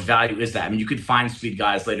 How much value is that? You could find speed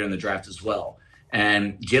guys later in the draft as well.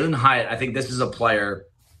 And Jalen Hyatt, I think this is a player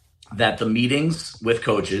that the meetings with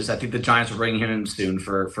coaches, I think the Giants are bringing him in soon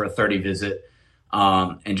for a 30 visit.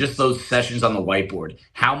 And just those sessions on the whiteboard,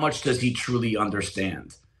 how much does he truly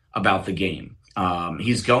understand about the game?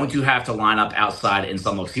 He's going to have to line up outside in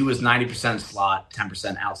some looks. He was 90% slot,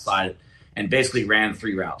 10% outside, and basically ran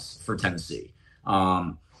 3 routes for Tennessee.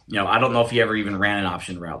 I don't know if he ever even ran an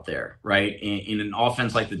option route there, right? In an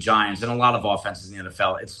offense like the Giants, and a lot of offenses in the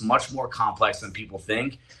NFL, it's much more complex than people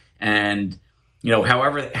think. And,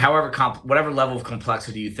 whatever level of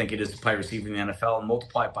complexity you think it is to play receiver in the NFL,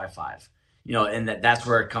 multiply it by 5, and that's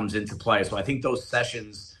where it comes into play. So I think those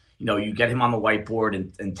sessions, you get him on the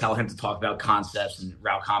whiteboard and tell him to talk about concepts and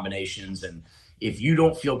route combinations. And if you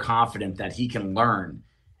don't feel confident that he can learn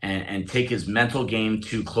and take his mental game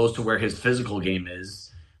too close to where his physical game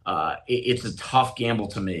is, it's a tough gamble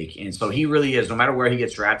to make. And so he really is, no matter where he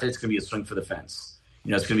gets drafted, it's going to be a swing for the fence.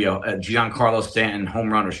 It's going to be a Giancarlo Stanton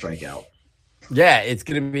home run or strikeout. Yeah, it's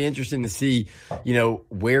going to be interesting to see,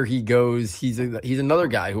 where he goes. He's another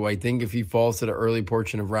guy who I think if he falls to the early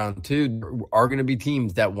portion of round 2, are going to be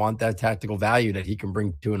teams that want that tactical value that he can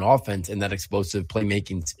bring to an offense and that explosive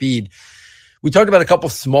playmaking speed. We talked about a couple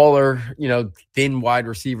smaller, thin wide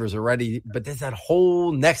receivers already, but there's that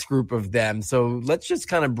whole next group of them. So let's just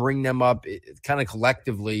kind of bring them up kind of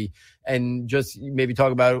collectively and just maybe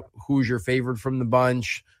talk about who's your favorite from the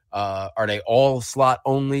bunch. Are they all slot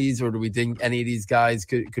onlys, or do we think any of these guys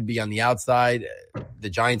could be on the outside? The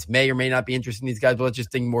Giants may or may not be interested in these guys, but let's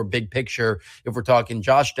just think more big picture. If we're talking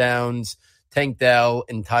Josh Downs, Tank Dell,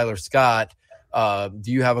 and Tyler Scott,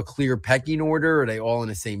 do you have a clear pecking order? Are they all in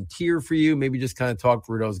the same tier for you? Maybe just kind of talk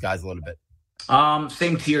through those guys a little bit.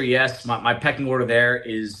 Same tier, yes. My pecking order there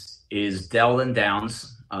is Dell and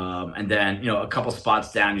Downs. And then, a couple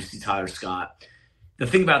spots down, you see Tyler Scott. The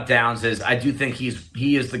thing about Downs is I do think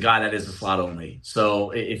he is the guy that is a slot only. So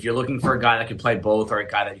if you're looking for a guy that can play both or a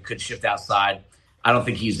guy that you could shift outside, I don't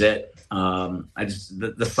think he's it.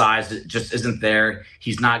 The size just isn't there.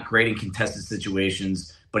 He's not great in contested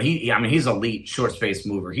situations, but he's elite short space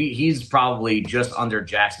mover. He's probably just under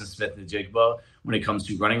Jackson Smith and Jigba when it comes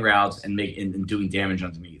to running routes and doing damage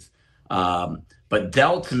underneath. But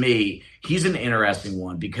Dell, to me, he's an interesting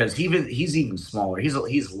one because he's even smaller.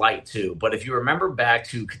 He's light too. But if you remember back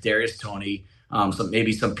to Kadarius Toney,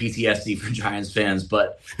 maybe some PTSD for Giants fans,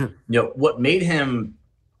 but what made him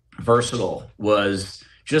versatile was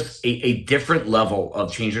just a different level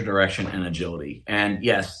of change of direction and agility. And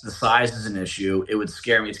yes, the size is an issue. It would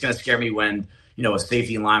scare me. It's going to scare me when, a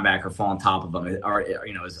safety and linebacker fall on top of him, or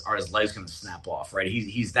are his legs going to snap off, right?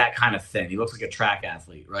 He's that kind of thin. He looks like a track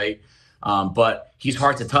athlete, right? But he's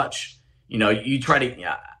hard to touch. You try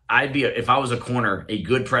to, if I was a corner, a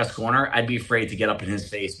good press corner, I'd be afraid to get up in his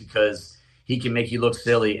face because he can make you look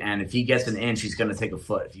silly. And if he gets an inch, he's going to take a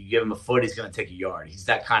foot. If you give him a foot, he's going to take a yard. He's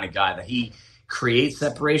that kind of guy that he creates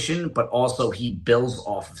separation, but also he builds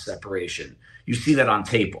off of separation. You see that on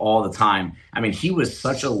tape all the time. I mean, he was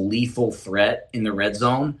such a lethal threat in the red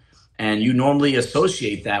zone, and you normally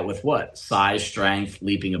associate that with what? Size, strength,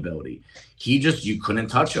 leaping ability. You couldn't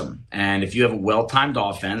touch him. And if you have a well-timed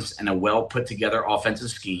offense and a well-put-together offensive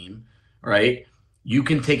scheme, right, you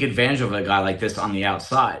can take advantage of a guy like this on the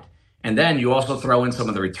outside. And then you also throw in some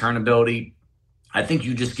of the return ability. I think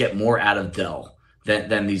you just get more out of Dell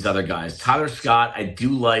than these other guys. Tyler Scott, I do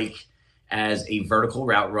like as a vertical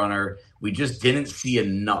route runner. We just didn't see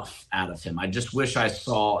enough out of him. I just wish I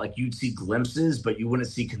saw, you'd see glimpses, but you wouldn't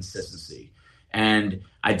see consistency. And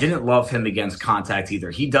I didn't love him against contact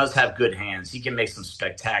either. He does have good hands. He can make some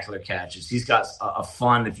spectacular catches. He's got a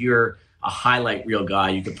fun, if you're a highlight reel guy,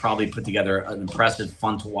 you could probably put together an impressive,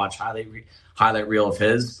 fun to watch highlight reel of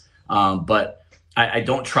his. But I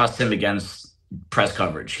don't trust him against press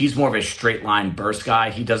coverage. He's more of a straight line burst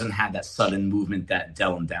guy. He doesn't have that sudden movement that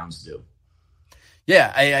Dell and Downs do.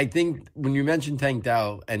 Yeah, I think when you mentioned Tank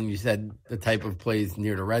Dell and you said the type of plays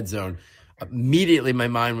near the red zone, immediately my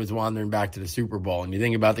mind was wandering back to the Super Bowl. And you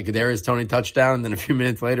think about the Kadarius Toney touchdown, and then a few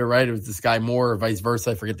minutes later, right, it was the Sky Moore or vice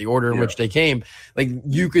versa. I forget the order in which they came.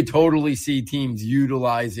 You could totally see teams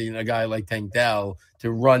utilizing a guy like Tank Dell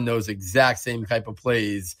to run those exact same type of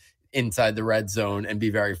plays inside the red zone and be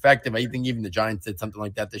very effective. I think even the Giants did something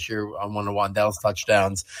like that this year on one of Wandell's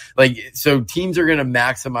touchdowns. So teams are going to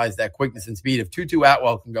maximize that quickness and speed. If Tutu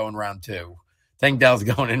Atwell can go in round 2, Tank Dell's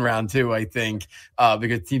going in round 2, I think,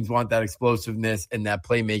 because teams want that explosiveness and that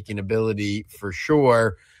playmaking ability for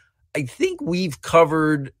sure. I think we've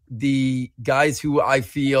covered the guys who I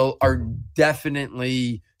feel are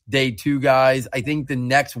definitely day 2 guys. I think the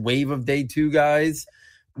next wave of day 2 guys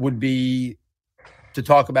would be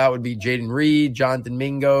Jaden Reed, Jonathan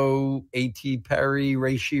Mingo, A.T. Perry,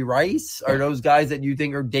 Rashee Rice. Are those guys that you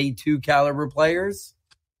think are day 2 caliber players?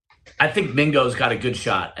 I think Mingo's got a good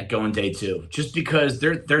shot at going day 2, just because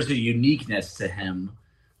there's a uniqueness to him,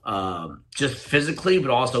 just physically, but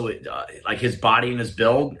also his body and his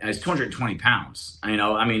build. And he's 220 pounds.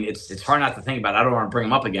 It's hard not to think about. I don't want to bring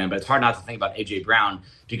him up again, but it's hard not to think about A.J. Brown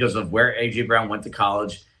because of where A.J. Brown went to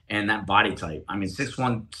college and that body type.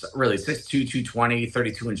 6'1", really 6'2", 220,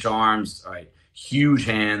 32-inch arms, right? Huge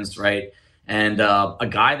hands, right? And a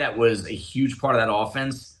guy that was a huge part of that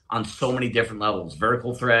offense on so many different levels: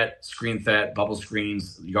 vertical threat, screen threat, bubble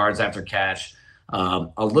screens, yards after catch. A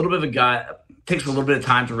little bit of a guy, takes a little bit of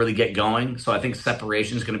time to really get going. So I think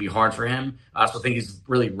separation is going to be hard for him. I also think he's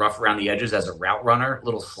really rough around the edges as a route runner, a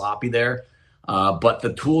little sloppy there. But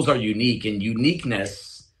the tools are unique, and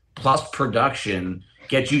uniqueness plus production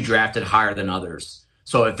get you drafted higher than others.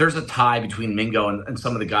 So if there's a tie between Mingo and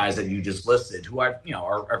some of the guys that you just listed, who are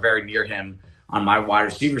very near him on my wide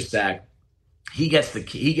receiver stack, he gets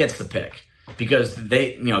the pick, because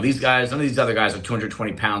these guys, none of these other guys are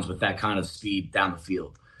 220 pounds with that kind of speed down the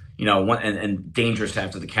field, and dangerous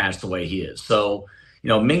after the catch the way he is. So,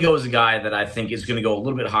 Mingo is a guy that I think is going to go a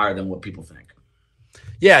little bit higher than what people think.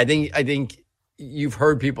 Yeah, I think you've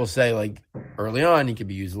heard people say, early on, he could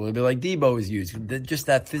be used a little bit like Debo is used. Just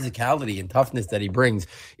that physicality and toughness that he brings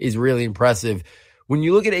is really impressive. When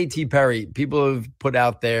you look at A.T. Perry, people have put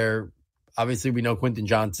out there, obviously we know Quentin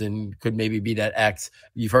Johnson could maybe be that X.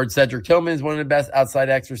 You've heard Cedric Tillman is one of the best outside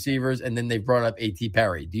X receivers, and then they've brought up A.T.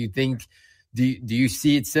 Perry. Do you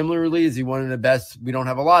see it similarly? Is he one of the best? We don't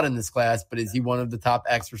have a lot in this class, but is he one of the top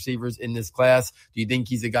X receivers in this class? Do you think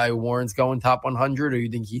he's a guy who warrants going top 100, or you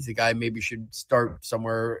think he's a guy maybe should start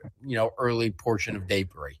somewhere, early portion of day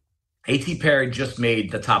 3? A.T. Perry just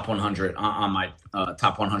made the top 100 on my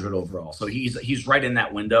top 100 overall. So he's right in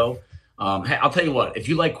that window. Hey, I'll tell you what, if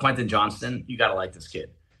you like Quentin Johnston, you got to like this kid.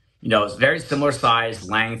 It's very similar size,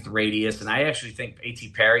 length, radius, and I actually think A.T.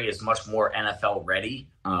 Perry is much more NFL ready.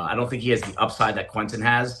 I don't think he has the upside that Quentin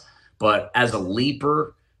has, but as a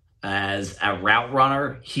leaper, as a route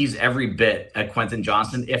runner, he's every bit at Quentin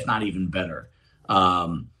Johnston, if not even better.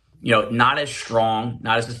 Not as strong,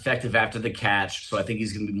 not as effective after the catch, so I think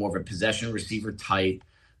he's going to be more of a possession receiver type.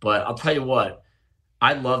 But I'll tell you what,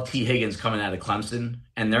 I love T. Higgins coming out of Clemson,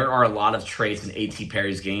 and there are a lot of traits in A.T.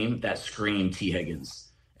 Perry's game that scream T. Higgins.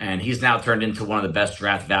 And he's now turned into one of the best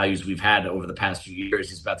draft values we've had over the past few years.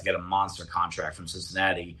 He's about to get a monster contract from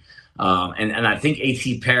Cincinnati. And I think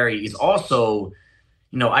A.T. Perry is also,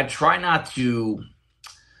 I try not to –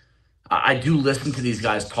 I do listen to these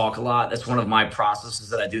guys talk a lot. That's one of my processes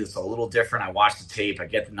that I do. It's a little different. I watch the tape, I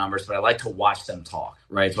get the numbers, but I like to watch them talk,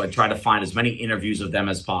 right? So I try to find as many interviews of them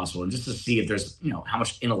as possible, and just to see if there's, how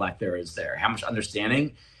much intellect there is there, how much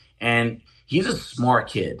understanding. And he's a smart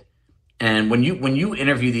kid. And when you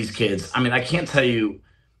interview these kids, I mean, I can't tell you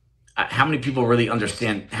how many people really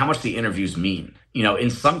understand how much the interviews mean. In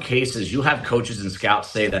some cases, you'll have coaches and scouts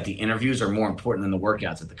say that the interviews are more important than the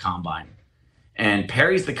workouts at the combine. And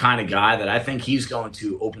Perry's the kind of guy that I think he's going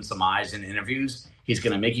to open some eyes in interviews. He's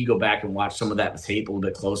going to make you go back and watch some of that tape a little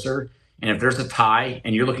bit closer. And if there's a tie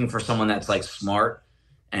and you're looking for someone that's like smart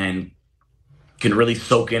and can really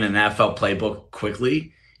soak in an NFL playbook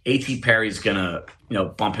quickly, A.T. Perry's going to,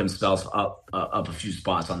 bump himself up a few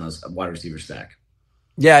spots on this wide receiver stack.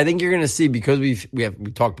 Yeah, I think you're going to see, because we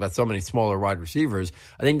talked about so many smaller wide receivers,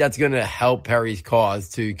 I think that's going to help Perry's cause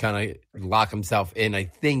to kind of lock himself in, I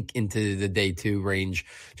think, into the day 2 range,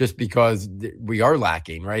 just because we are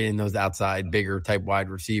lacking, right, in those outside, bigger type wide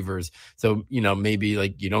receivers. So, maybe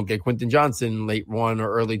like you don't get Quentin Johnson late 1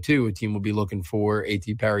 or early 2, a team will be looking for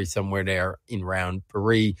A.T. Perry somewhere there in round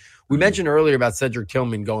 3. We mentioned earlier about Cedric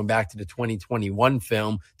Tillman going back to the 2021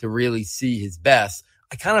 film to really see his best.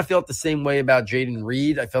 I kind of felt the same way about Jayden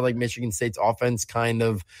Reed. I felt like Michigan State's offense kind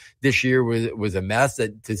of this year was a mess.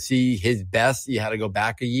 That to see his best, you had to go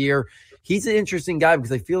back a year. He's an interesting guy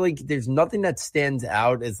because I feel like there's nothing that stands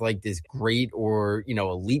out as like this great or,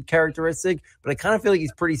 elite characteristic, but I kind of feel like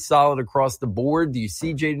he's pretty solid across the board. Do you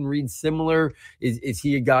see Jayden Reed similar? Is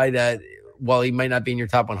he a guy that, while he might not be in your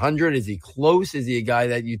top 100, is he close? Is he a guy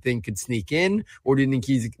that you think could sneak in? Or do you think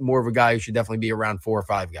he's more of a guy who should definitely be a round 4 or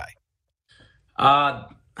 5 guy?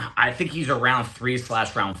 I think he's a round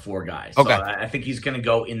 3/round 4 guy. So okay. I think he's going to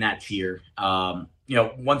go in that tier.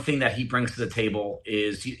 One thing that he brings to the table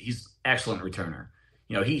is he's excellent returner.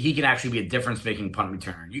 He can actually be a difference-making punt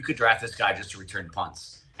returner. You could draft this guy just to return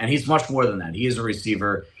punts. And he's much more than that. He is a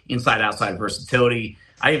receiver, inside-outside versatility.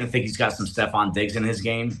 I even think he's got some Stephon Diggs in his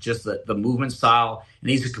game, just the movement style, and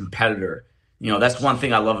he's a competitor. That's one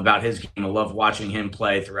thing I love about his game. I love watching him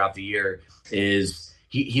play throughout the year is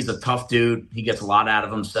he's a tough dude. He gets a lot out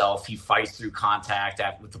of himself. He fights through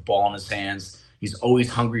contact with the ball in his hands. He's always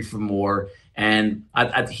hungry for more. And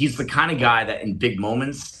he's the kind of guy that in big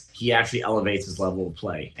moments, he actually elevates his level of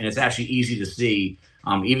play. And it's actually easy to see,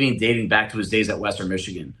 even dating back to his days at Western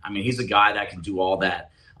Michigan. I mean, he's a guy that can do all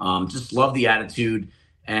that. Just love the attitude.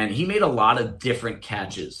 And he made a lot of different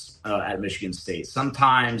catches at Michigan State.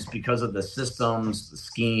 Sometimes because of the systems, the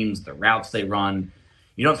schemes, the routes they run,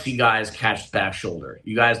 you don't see guys catch back shoulder.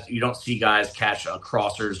 You don't see guys catch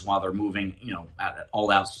crossers while they're moving, at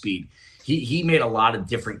all-out speed. He made a lot of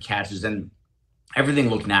different catches, and everything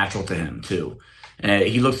looked natural to him too.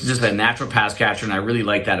 He looks just a natural pass catcher, and I really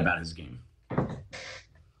like that about his game.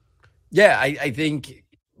 Yeah, I think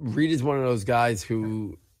Reed is one of those guys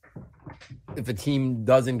who, if a team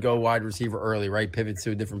doesn't go wide receiver early, right, pivots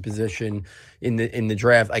to a different position in the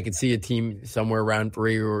draft, I could see a team somewhere around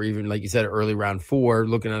 3 or even, like you said, early round 4,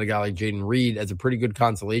 looking at a guy like Jayden Reed as a pretty good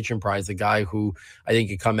consolation prize, a guy who I think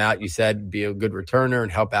could come out, you said, be a good returner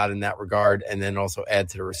and help out in that regard, and then also add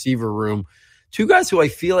to the receiver room. 2 guys who I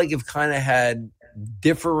feel like have kind of had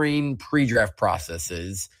differing pre-draft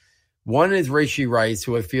processes. One is Rashee Rice,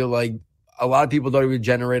 who I feel like a lot of people thought he would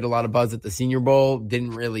generate a lot of buzz at the Senior Bowl.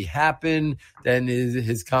 Didn't really happen. Then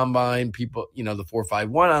his combine, people, the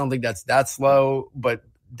 4.51, I don't think that's that slow, but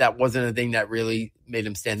that wasn't a thing that really made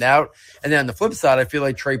him stand out. And then on the flip side, I feel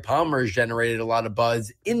like Trey Palmer has generated a lot of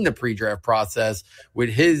buzz in the pre-draft process with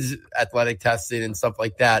his athletic testing and stuff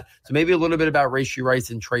like that. So maybe a little bit about Rashee Rice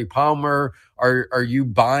and Trey Palmer. Are you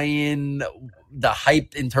buying the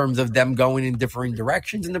hype in terms of them going in different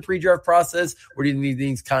directions in the pre-draft process, or do you need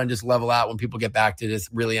things kind of just level out when people get back to this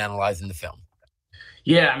really analyzing the film?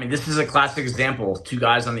 Yeah, I mean, this is a classic example. 2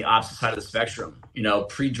 guys on the opposite side of the spectrum.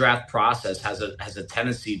 Pre-draft process has a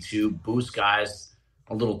tendency to boost guys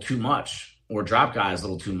a little too much or drop guys a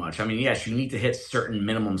little too much. I mean, yes, you need to hit certain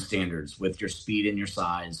minimum standards with your speed and your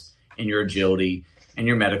size and your agility and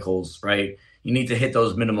your medicals, right? You need to hit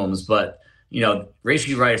those minimums, but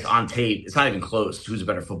Rashee Rice on tape, it's not even close to who's a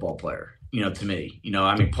better football player, to me.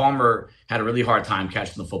 Palmer had a really hard time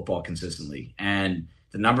catching the football consistently. And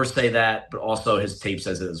the numbers say that, but also his tape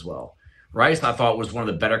says it as well. Rice, I thought, was one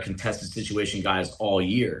of the better contested situation guys all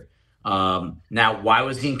year. Now, why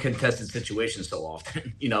was he in contested situations so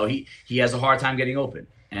often? He has a hard time getting open.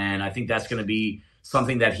 And I think that's going to be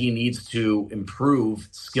something that he needs to improve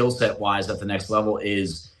skill set wise at the next level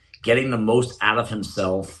is getting the most out of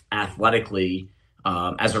himself athletically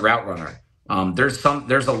as a route runner. There's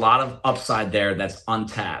a lot of upside there that's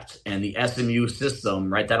untapped, and the SMU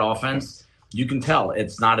system, right? That offense, you can tell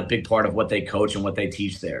it's not a big part of what they coach and what they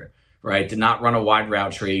teach there, right? Did not run a wide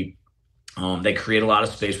route tree. They create a lot of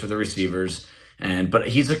space for the receivers, but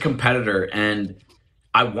he's a competitor, and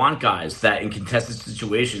I want guys that in contested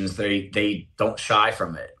situations they don't shy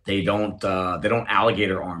from it. They don't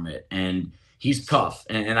alligator arm it, and he's tough.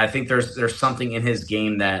 And I think there's something in his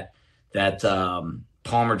game that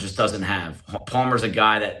Palmer just doesn't have. Palmer's a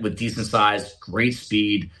guy that with decent size, great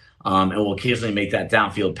speed, and will occasionally make that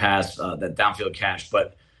downfield pass, that downfield catch.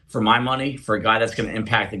 But for my money, for a guy that's going to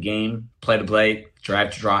impact the game, play to play,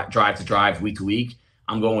 drive to drive, week to week,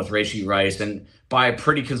 I'm going with Rashee Rice, and by a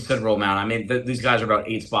pretty considerable amount. I mean, these guys are about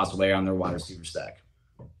 8 spots away on their wide receiver stack.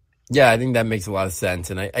 Yeah, I think that makes a lot of sense.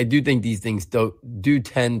 And I do think these things do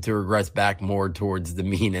tend to regress back more towards the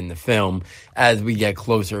mean in the film as we get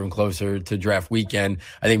closer and closer to draft weekend.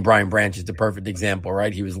 I think Brian Branch is the perfect example,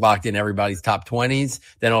 right? He was locked in everybody's top 20s.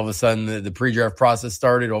 Then all of a sudden the pre-draft process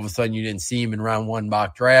started. All of a sudden you didn't see him in round 1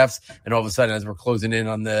 mock drafts. And all of a sudden, as we're closing in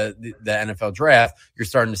on the NFL draft, you're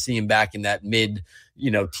starting to see him back in that mid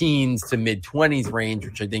teens to mid 20s range,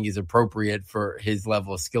 which I think is appropriate for his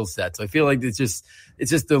level of skill set. So I feel like it's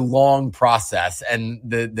just a long process, and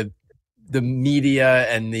the media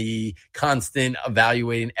and the constant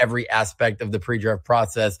evaluating every aspect of the pre-draft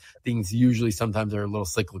process, things usually sometimes are a little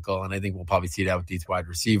cyclical. And I think we'll probably see that with these wide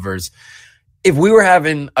receivers. If we were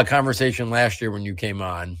having a conversation last year when you came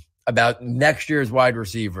on about next year's wide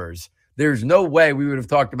receivers, there's no way we would have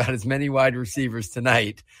talked about as many wide receivers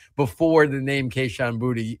tonight before the name Kayshon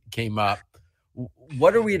Boutte came up.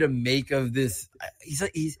 What are we to make of this?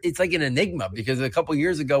 It's like an enigma, because a couple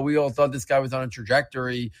years ago, we all thought this guy was on a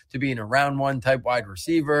trajectory to being a round 1 type wide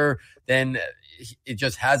receiver. Then it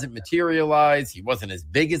just hasn't materialized. He wasn't as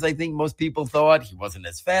big as I think most people thought. He wasn't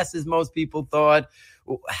as fast as most people thought.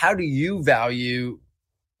 How do you value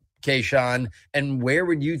Kayshon, and where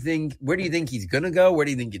do you think he's going to go? Where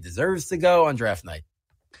do you think he deserves to go on draft night?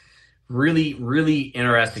 Really, really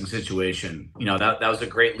interesting situation. That was a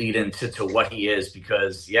great lead into what he is,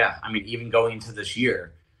 because, even going into this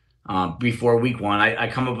year, before week 1, I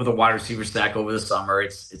come up with a wide receiver stack over the summer.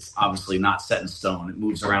 It's obviously not set in stone. It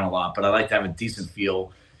moves around a lot, but I like to have a decent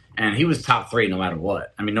feel. And he was top 3 no matter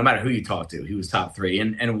what. I mean, no matter who you talk to, he was top 3,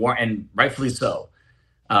 and rightfully so.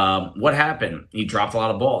 What happened? He dropped a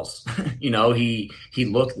lot of balls. He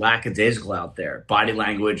looked lackadaisical out there. Body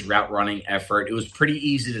language, route running, effort. It was pretty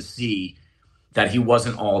easy to see that he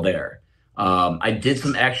wasn't all there. I did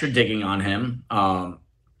some extra digging on him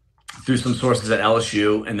through some sources at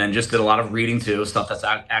LSU, and then just did a lot of reading too, stuff that's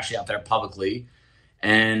actually out there publicly.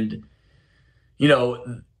 And,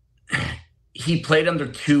 he played under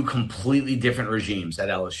 2 completely different regimes at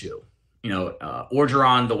LSU.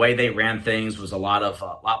 Orgeron, the way they ran things was a lot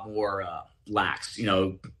more lax.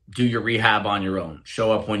 Do your rehab on your own,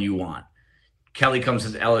 show up when you want. Kelly comes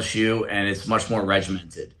to LSU, and it's much more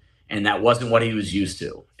regimented, and that wasn't what he was used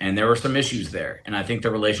to. And there were some issues there, and I think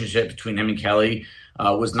the relationship between him and Kelly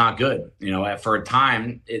was not good. For a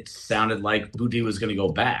time, it sounded like Boutte was going to go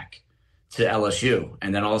back to LSU,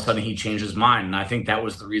 and then all of a sudden he changed his mind, and I think that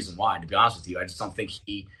was the reason why. To be honest with you, I just don't think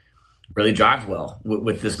he really jived well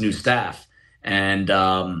with this new staff. And,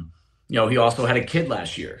 he also had a kid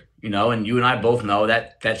last year, and you and I both know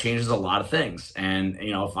that changes a lot of things. And,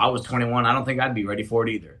 if I was 21, I don't think I'd be ready for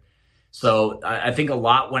it either. So I think a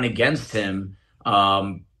lot went against him.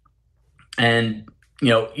 And,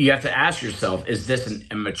 you have to ask yourself, is this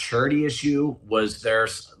a maturity issue? Was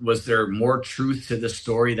there more truth to the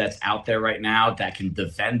story that's out there right now that can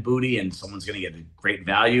defend Boutte and someone's going to get a great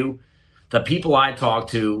value? The people I talk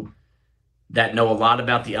to that know a lot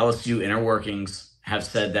about the LSU inner workings have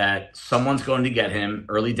said that someone's going to get him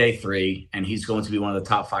early day 3, and he's going to be one of the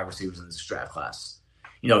top 5 receivers in this draft class.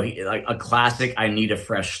 Like a classic, I need a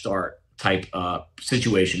fresh start type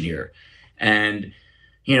situation here. And,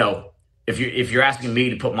 if you're asking me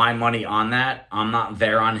to put my money on that, I'm not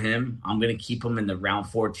there on him. I'm going to keep him in the round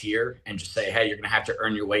 4 tier and just say, hey, you're going to have to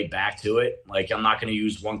earn your way back to it. Like, I'm not going to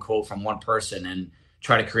use one quote from one person and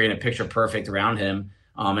try to create a picture perfect around him.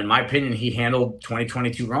 In my opinion, he handled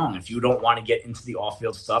 2022 wrong. If you don't want to get into the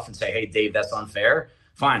off-field stuff and say, hey, Dave, that's unfair,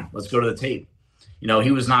 fine, let's go to the tape.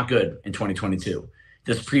 He was not good in 2022.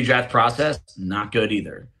 This pre-draft process, not good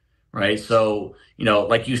either, right? So,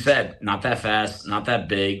 like you said, not that fast, not that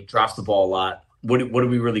big, drops the ball a lot. what are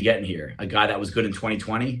we really getting here? A guy that was good in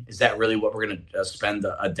 2020? Is that really what we're going to spend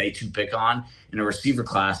a day 2 pick on in a receiver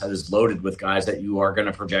class that is loaded with guys that you are going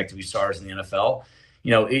to project to be stars in the NFL?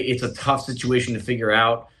 It's a tough situation to figure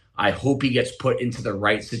out. I hope he gets put into the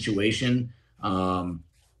right situation. New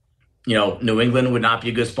England would not be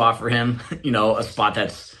a good spot for him. A spot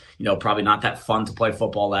that's, probably not that fun to play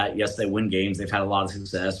football at. Yes, they win games. They've had a lot of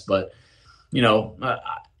success, but,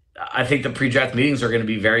 I think the pre-draft meetings are going to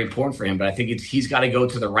be very important for him, but I think he's got to go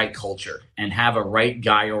to the right culture and have a right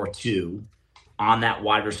guy or two on that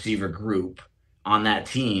wide receiver group, on that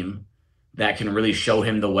team that can really show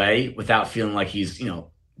him the way without feeling like he's,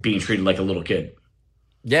 being treated like a little kid.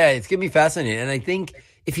 Yeah, it's going to be fascinating. And I think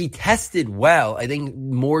if he tested well, I think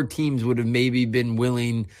more teams would have maybe been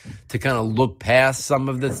willing to kind of look past some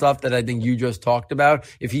of the stuff that I think you just talked about.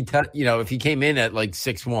 If he, if he came in at like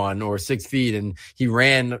 6'1" or 6 feet and he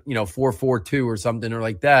ran, 4.42 or something or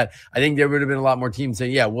like that, I think there would have been a lot more teams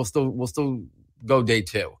saying, yeah, we'll still go day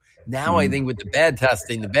 2. Now, I think with the bad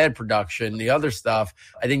testing, the bad production, the other stuff,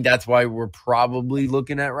 I think that's why we're probably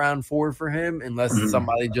looking at round 4 for him, unless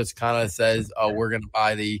somebody just kind of says, oh, we're going to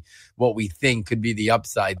buy what we think could be the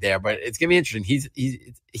upside there. But it's going to be interesting.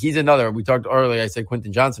 He's another, we talked earlier, I said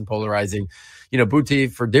Quentin Johnson polarizing, Booty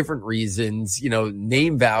for different reasons,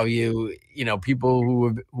 name value, people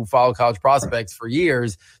who follow college prospects for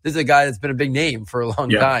years. This is a guy that's been a big name for a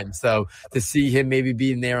long time. So to see him maybe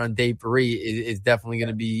being there on day 3 is definitely going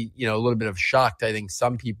to be, a little bit of shock to, I think,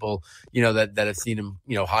 some people, that have seen him,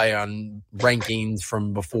 high on rankings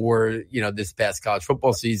from before, this past college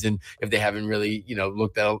football season. If they haven't really,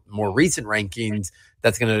 looked at more recent rankings,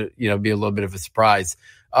 that's going to, be a little bit of a surprise.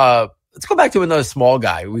 Let's go back to another small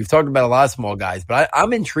guy. We've talked about a lot of small guys, but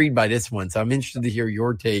I'm intrigued by this one. So I'm interested to hear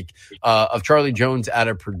your take of Charlie Jones out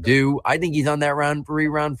of Purdue. I think he's on that round 3,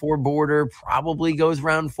 round 4 border, probably goes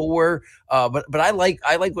round 4. But I like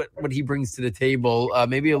what he brings to the table.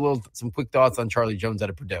 Maybe some quick thoughts on Charlie Jones out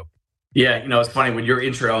of Purdue. Yeah, it's funny when you're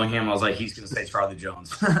introing him, I was like, he's going to say Charlie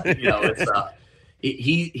Jones.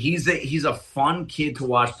 He's a fun kid to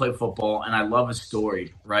watch play football, and I love his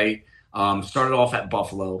story, right? Started off at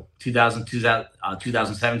Buffalo,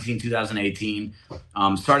 2017, 2018.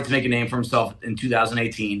 Started to make a name for himself in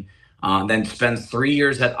 2018. Then spends 3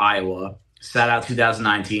 years at Iowa, sat out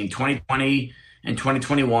 2019, 2020, and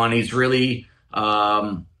 2021. He's really,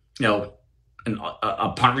 a punt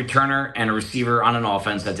returner and a receiver on an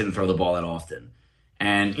offense that didn't throw the ball that often.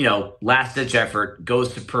 And, last-ditch effort,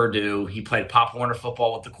 goes to Purdue. He played Pop Warner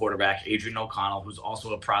football with the quarterback, Adrian O'Connell, who's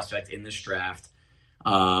also a prospect in this draft.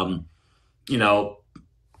 He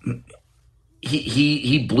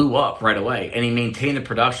blew up right away, and he maintained the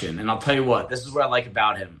production. And I'll tell you what, this is what I like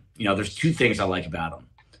about him. There's 2 things I like about him.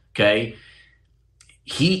 Okay.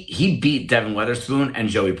 He beat Devin Witherspoon and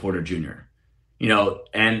Joey Porter Jr.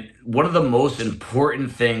 And one of the most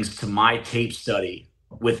important things to my tape study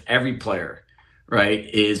with every player, right,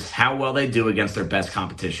 is how well they do against their best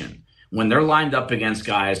competition. When they're lined up against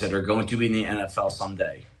guys that are going to be in the NFL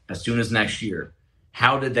someday, as soon as next year,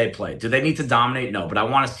 how did they play? Do they need to dominate? No, but I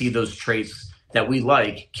want to see those traits that we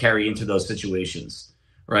like carry into those situations,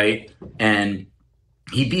 right? And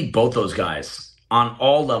he beat both those guys on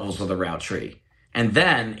all levels of the route tree. And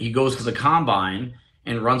then he goes to the combine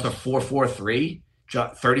and runs a 4.43,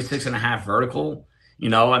 36.5 vertical.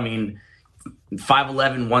 5'11",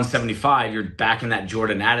 175, you're back in that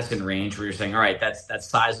Jordan Addison range where you're saying, all right, that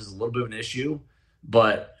size is a little bit of an issue.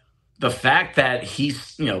 But the fact that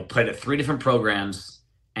he's, played at 3 different programs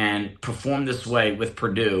and performed this way with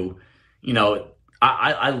Purdue,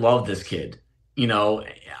 I love this kid.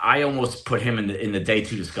 I almost put him in the day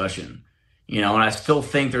 2 discussion, and I still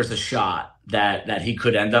think there's a shot that he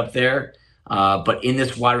could end up there. But in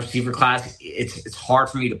this wide receiver class, it's hard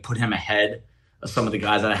for me to put him ahead of some of the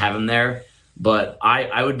guys that I have him there. But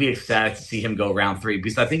I would be ecstatic to see him go round 3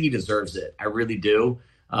 because I think he deserves it. I really do.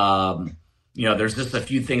 There's just a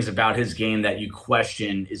few things about his game that you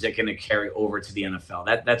question, is it going to carry over to the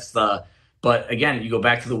NFL? But again, you go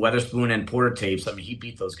back to the Witherspoon and Porter tapes. I mean, he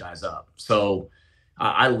beat those guys up. So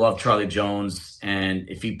I love Charlie Jones. And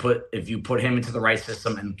if you put him into the right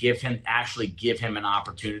system and give him an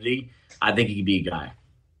opportunity, I think he could be a guy.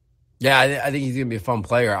 Yeah, I think he's going to be a fun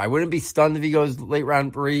player. I wouldn't be stunned if he goes late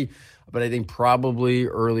round 3. But I think probably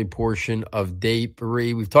early portion of day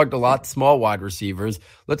 3. We've talked a lot small wide receivers.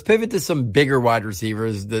 Let's pivot to some bigger wide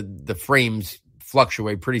receivers. The frames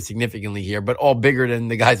fluctuate pretty significantly here, but all bigger than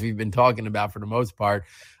the guys we've been talking about for the most part.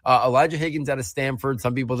 Elijah Higgins out of Stanford.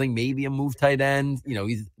 Some people think maybe a move tight end.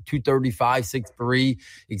 He's 235, 6'3".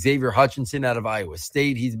 Xavier Hutchinson out of Iowa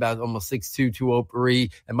State. He's about almost 6'2",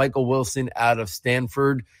 203. And Michael Wilson out of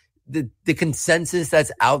Stanford. the consensus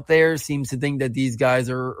that's out there seems to think that these guys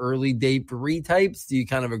are early day 3 types. Do you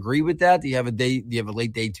kind of agree with that? Do you have a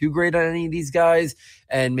late day 2 grade on any of these guys?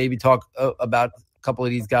 And maybe talk about a couple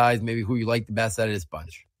of these guys, maybe who you like the best out of this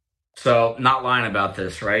bunch. So, not lying about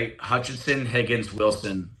this, right? Hutchinson, Higgins,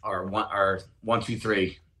 Wilson are 1, 2,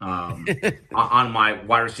 3 on my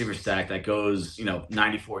wide receiver stack that goes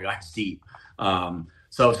 94 guys deep.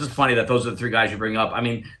 So it's just funny that those are the 3 guys you bring up. I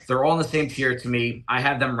mean, they're all in the same tier to me. I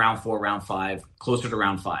have them round 4, round 5, closer to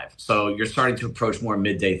round 5. So you're starting to approach more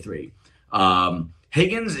midday 3.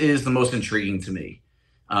 Higgins is the most intriguing to me.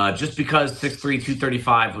 Just because 6'3",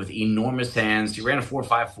 235 with enormous hands. He ran a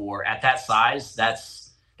 4.54 at that size.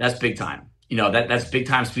 That's big time. That's big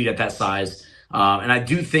time speed at that size. And I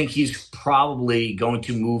do think he's probably going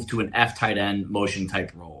to move to an F tight end motion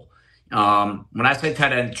type role. When I say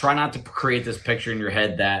tight end, try not to create this picture in your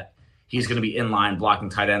head that he's going to be in line blocking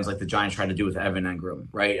tight ends like the Giants tried to do with Evan Engram,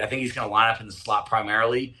 right? I think he's going to line up in the slot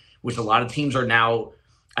primarily, which a lot of teams are now.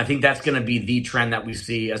 I think that's going to be the trend that we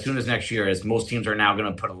see as soon as next year, as most teams are now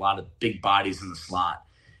going to put a lot of big bodies in the slot.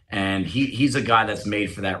 And he's a guy that's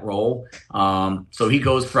made for that role. So he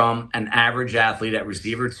goes from an average athlete at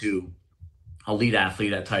receiver to elite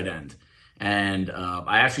athlete at tight end. And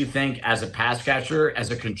I actually think as a pass catcher, as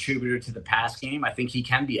a contributor to the pass game, I think he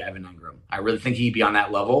can be Evan Engram. I really think he'd be on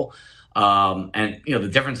that level. And the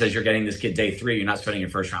difference is you're getting this kid day 3. You're not spending your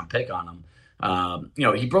first round pick on him.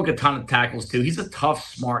 He broke a ton of tackles too. He's a tough,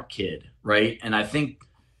 smart kid, right? And I think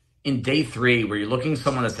in day 3, where you're looking for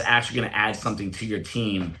someone that's actually going to add something to your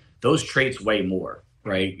team, those traits weigh more,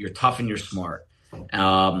 right? You're tough and you're smart.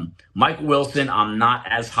 Michael Wilson, I'm not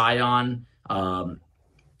as high on.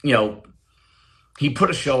 He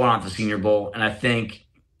put a show on at the Senior Bowl, and I think,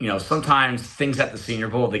 sometimes things at the Senior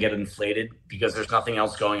Bowl, they get inflated because there's nothing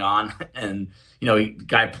else going on. And,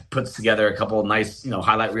 guy puts together a couple of nice,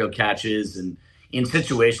 highlight reel catches, and in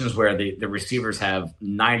situations where the receivers have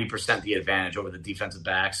 90% the advantage over the defensive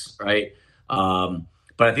backs, right?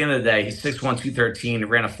 But at the end of the day, he's 6'1", 213,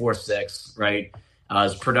 ran a 4.6, right?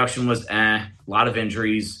 His production was a lot of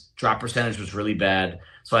injuries. Drop percentage was really bad.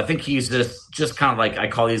 So I think he's just kind of like, I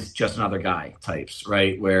call these just another guy types,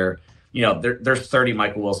 right? Where, there's 30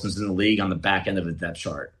 Michael Wilsons in the league on the back end of the depth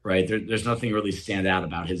chart, right? There's nothing really stand out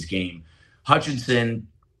about his game. Hutchinson,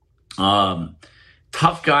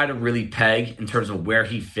 tough guy to really peg in terms of where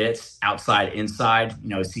he fits, outside, inside.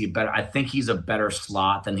 I think he's a better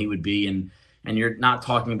slot than he would be. And you're not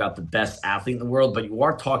talking about the best athlete in the world, but you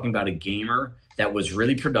are talking about a gamer that was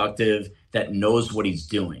really productive, that knows what he's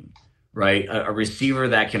doing. Right? A receiver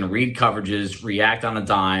that can read coverages, react on a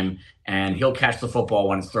dime, and he'll catch the football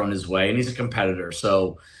when it's thrown his way. And he's a competitor.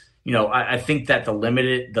 So, I think that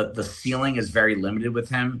the ceiling is very limited with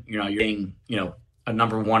him. You're getting, a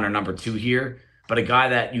number 1 or number 2 here, but a guy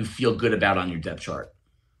that you feel good about on your depth chart.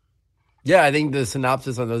 Yeah, I think the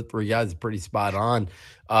synopsis on those 3 guys is pretty spot on.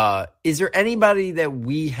 Is there anybody that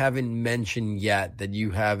we haven't mentioned yet that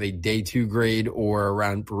you have a day 2 grade or a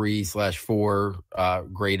round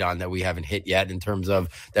 3/4 grade on that we haven't hit yet in terms of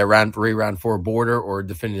that round 3, round 4 border or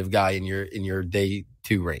definitive guy in your day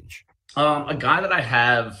 2 range? A guy that I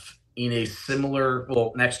have in a similar,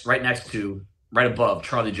 right above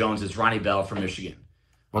Charlie Jones is Ronnie Bell from Michigan.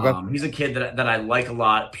 Okay. He's a kid that I like a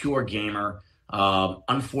lot, pure gamer.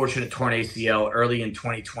 Unfortunate torn ACL early in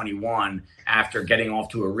 2021 after getting off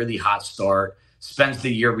to a really hot start, spends the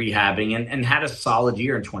year rehabbing and had a solid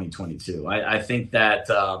year in 2022. I think that,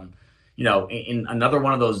 in another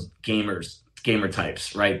one of those gamer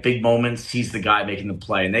types, right? Big moments, he's the guy making the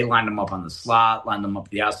play, and they lined him up on the slot, lined him up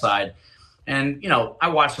the outside. And, I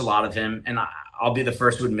watched a lot of him, and I'll be the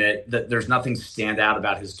first to admit that there's nothing stand out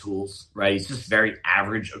about his tools, right? He's just very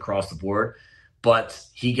average across the board. But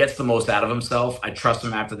he gets the most out of himself. I trust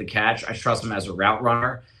him after the catch. I trust him as a route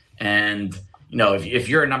runner. And, if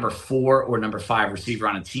you're a number 4 or number 5 receiver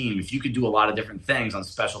on a team, if you could do a lot of different things on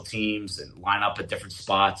special teams and line up at different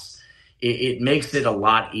spots, it makes it a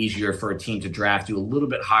lot easier for a team to draft you a little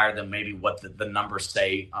bit higher than maybe what the numbers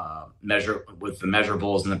say, measure with the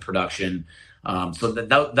measurables and the production. So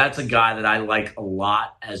that's a guy that I like a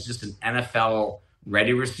lot as just an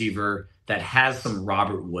NFL-ready receiver that has some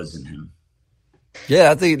Robert Woods in him.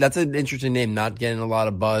 Yeah, that's an interesting name. Not getting a lot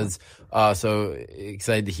of buzz. So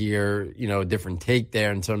excited to hear, a different take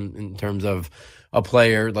there in terms of a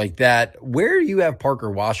player like that. Where do you have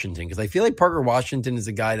Parker Washington? Because I feel like Parker Washington is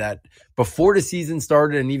a guy that before the season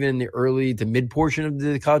started and even in the early to mid portion of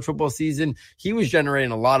the college football season, he was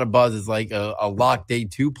generating a lot of buzz as like a lock day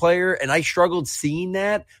 2 player. And I struggled seeing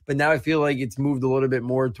that, but now I feel like it's moved a little bit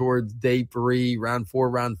more towards day 3, round 4,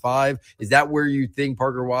 round 5. Is that where you think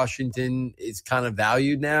Parker Washington is kind of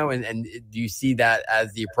valued now? And do you see that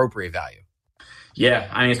as the appropriate value? Yeah.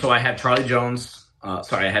 I mean, so I had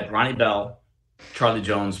I had Ronnie Bell, Charlie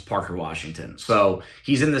Jones, Parker Washington. So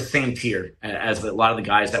he's in the same tier as a lot of the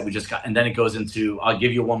guys that we just got. And then it goes into, I'll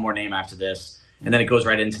give you one more name after this. And then it goes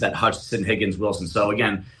right into that Hutchinson, Higgins, Wilson. So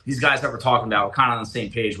again, these guys that we're talking about are kind of on the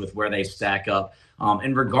same page with where they stack up.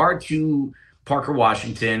 In regard to Parker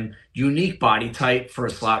Washington, unique body type for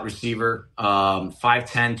a slot receiver,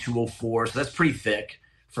 5'10", 204. So that's pretty thick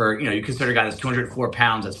for, you consider a guy that's 204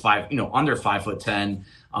 pounds, that's under 5'10".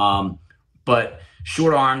 But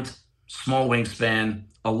short-armed, small wingspan,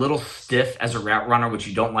 a little stiff as a route runner, which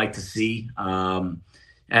you don't like to see out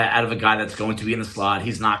of a guy that's going to be in the slot.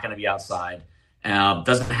 He's not going to be outside.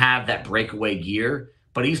 Doesn't have that breakaway gear,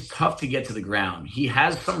 but he's tough to get to the ground. He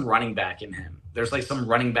has some running back in him. There's like some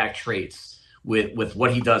running back traits with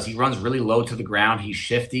what he does. He runs really low to the ground. He's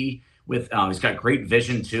shifty. He's got great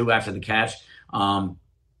vision too after the catch.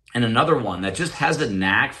 And another one that just has a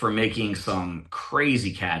knack for making some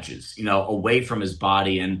crazy catches, away from his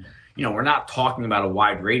body. And, we're not talking about a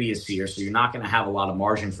wide radius here, so you're not going to have a lot of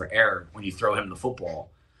margin for error when you throw him the football.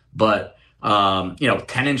 But,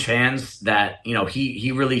 10-inch hands that,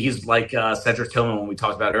 he's like Cedric Tillman when we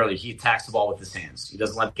talked about earlier. He attacks the ball with his hands. He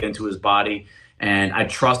doesn't let it get into his body. And I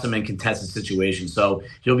trust him in contested situations. So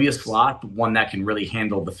he'll be a slot, but one that can really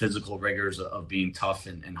handle the physical rigors of being tough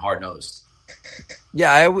and hard-nosed.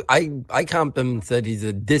 Yeah, I comped him and said he's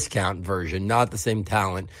a discount version, not the same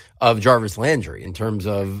talent of Jarvis Landry in terms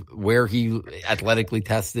of where he athletically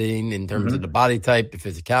testing, in terms of the body type, the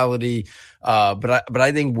physicality. But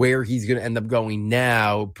I think where he's going to end up going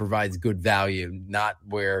now provides good value, not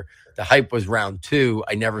where the hype was round 2.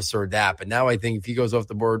 I never saw that. But now I think if he goes off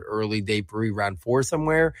the board early, day 3, round 4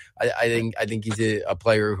 somewhere, I think he's a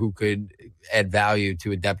player who could add value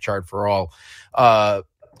to a depth chart for all.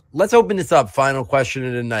 Let's open this up. Final question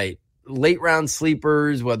of the night. Late round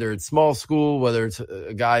sleepers, whether it's small school, whether it's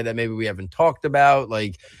a guy that maybe we haven't talked about.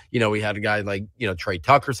 Like, we had a guy like, Trey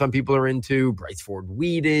Tucker, some people are into, Bryce Ford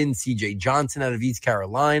Whedon, CJ Johnson out of East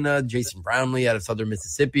Carolina, Jason Brownlee out of Southern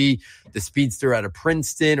Mississippi, the speedster out of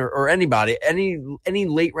Princeton, or anybody, any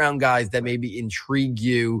late round guys that maybe intrigue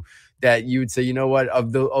you that you would say, you know what,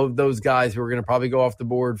 of those guys who are going to probably go off the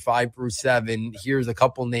board 5 through 7, here's a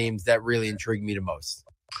couple names that really intrigue me the most.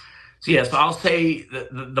 So I'll say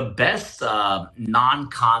the best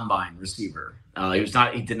non-combine receiver,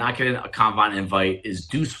 he did not get a combine invite, is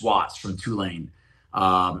Deuce Watts from Tulane.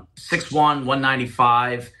 6'1",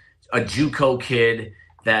 195, a JUCO kid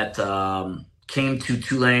that came to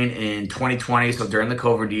Tulane in 2020, so during the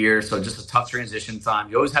COVID year, so just a tough transition time.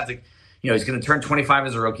 You always have to, he's going to turn 25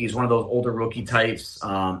 as a rookie. He's one of those older rookie types,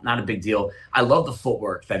 not a big deal. I love the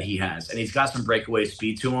footwork that he has, and he's got some breakaway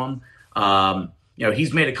speed to him.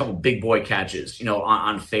 He's made a couple big boy catches,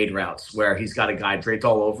 on fade routes where he's got a guy draped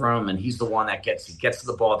all over him, and he's the one that gets to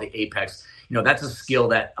the ball at the apex. That's a skill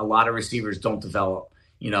that a lot of receivers don't develop.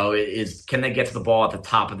 Is can they get to the ball at the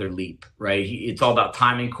top of their leap, right? It's all about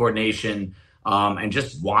timing, coordination, and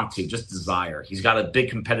just desire. He's got a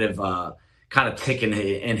big competitive kind of tick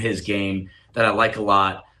in his game that I like a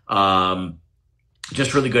lot.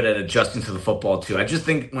 Just really good at adjusting to the football, too. I just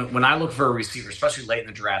think when I look for a receiver, especially late in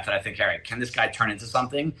the draft, that I think, all right, can this guy turn into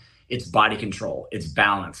something? It's body control. It's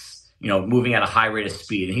balance, moving at a high rate of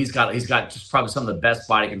speed. And he's got just probably some of the best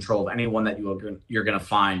body control of anyone that you're going to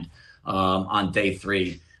find on day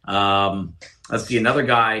 3. Let's see, another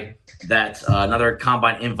guy that another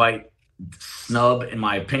combine invite snub, in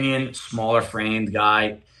my opinion, smaller framed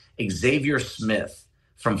guy, Xavier Smith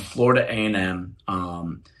from Florida A&M.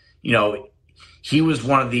 He was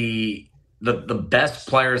one of the best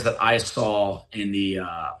players that I saw in the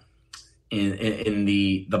in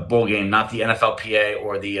the bowl game, not the NFLPA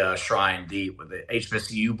or the Shrine, the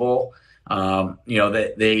HBCU bowl.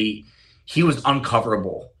 He was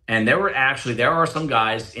uncoverable, and there are some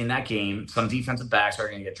guys in that game, some defensive backs are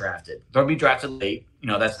going to get drafted. They'll be drafted late.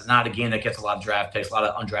 That's not a game that gets a lot of draft picks, a lot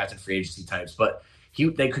of undrafted free agency types, but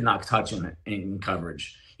they could not touch him in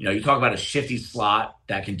coverage. You talk about a shifty slot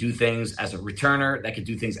that can do things as a returner, that can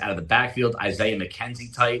do things out of the backfield, Isaiah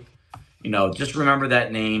McKenzie type. Just remember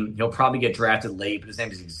that name. He'll probably get drafted late, but his name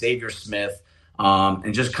is Xavier Smith,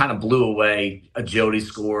 and just kind of blew away agility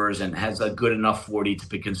scores and has a good enough 40 to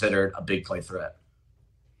be considered a big play threat.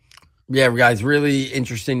 Yeah, guys, really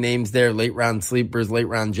interesting names there. Late round sleepers, late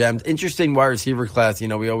round gems. Interesting wide receiver class.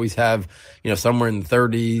 We always have, somewhere in the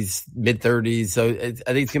 30s, mid 30s. So I think it's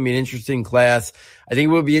going to be an interesting class. I think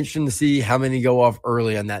it will be interesting to see how many go off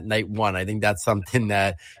early on that night one. I think that's something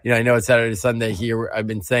that, I know it's Saturday, Sunday here. I've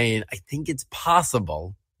been saying, I think it's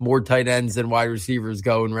possible more tight ends than wide receivers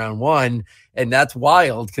go in round one. And that's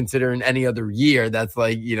wild considering any other year. That's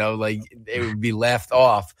like it would be laughed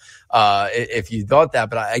off if you thought that.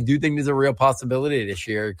 But I do think there's a real possibility this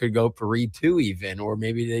year. It could go Pari 2 even, or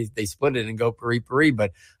maybe they split it and go Pari.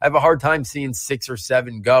 But I have a hard time seeing 6 or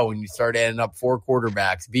 7 go when you start adding up 4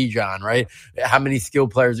 quarterbacks, Bijan, right? How many skill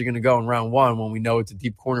players are going to go in round one when we know it's a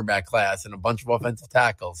deep cornerback class and a bunch of offensive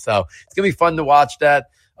tackles? So it's going to be fun to watch that.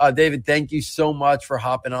 David, thank you so much for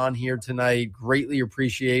hopping on here tonight. Greatly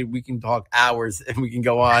appreciate. We can talk hours and we can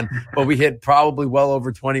go on, but we hit probably well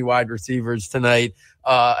over 20 wide receivers tonight.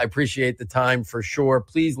 I appreciate the time for sure.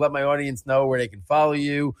 Please let my audience know where they can follow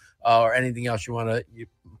you or anything else you want to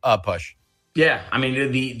push. Yeah, I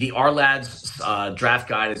mean, the Our Lads draft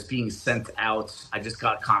guide is being sent out. I just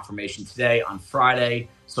got confirmation today on Friday.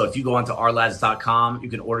 So if you go onto ourlads.com, you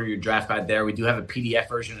can order your draft guide there. We do have a PDF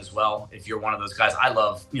version as well. If you're one of those guys, I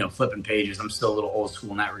love, flipping pages. I'm still a little old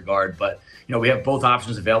school in that regard. But, we have both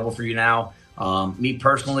options available for you now. Me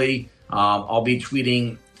personally, I'll be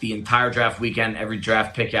tweeting the entire draft weekend, every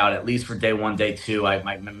draft pick out, at least for day 1, day 2.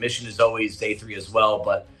 My mission is always day 3 as well.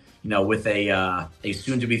 But with a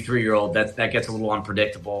soon-to-be 3-year-old, that gets a little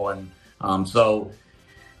unpredictable. And so,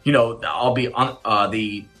 I'll be on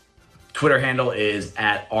the Twitter handle is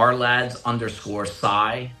at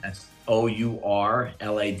ourlads_SY. That's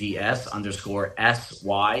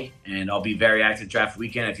OURLADS_SY. And I'll be very active draft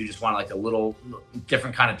weekend. If you just want like a little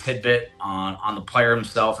different kind of tidbit on the player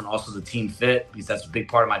himself and also the team fit, because that's a big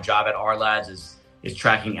part of my job at Our Lads is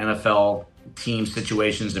tracking NFL team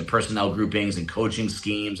situations and personnel groupings and coaching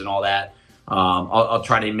schemes and all that. I'll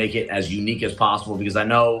try to make it as unique as possible because I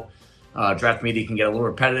know draft media can get a little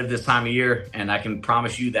repetitive this time of year, and I can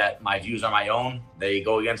promise you that my views are my own. They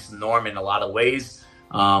go against the norm in a lot of ways,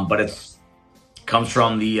 but it comes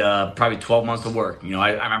from the probably 12 months of work.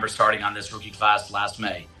 I remember starting on this rookie class last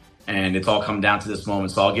May, and it's all come down to this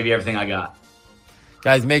moment. So I'll give you everything I got.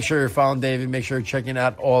 Guys, make sure you're following David. Make sure you're checking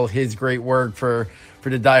out all his great work for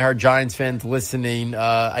the diehard Giants fans listening.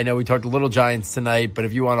 I know we talked a little Giants tonight, but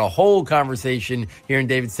if you want a whole conversation hearing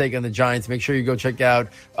David's take on the Giants, make sure you go check out.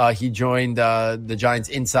 He joined the Giants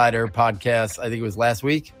Insider podcast. I think it was last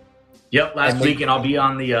week. Yep, last week, and I'll be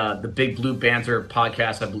on the Big Blue Banter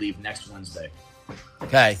podcast, I believe, next Wednesday.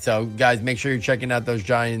 Okay, so guys, make sure you're checking out those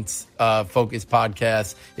Giants focus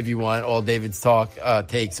podcasts if you want all David's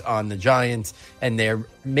takes on the Giants and their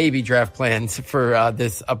maybe draft plans for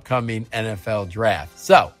this upcoming NFL draft.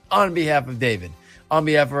 So, on behalf of David, on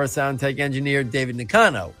behalf of our sound tech engineer, David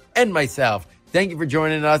Nicano, and myself, thank you for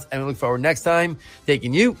joining us, and we look forward next time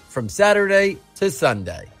taking you from Saturday to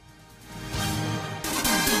Sunday.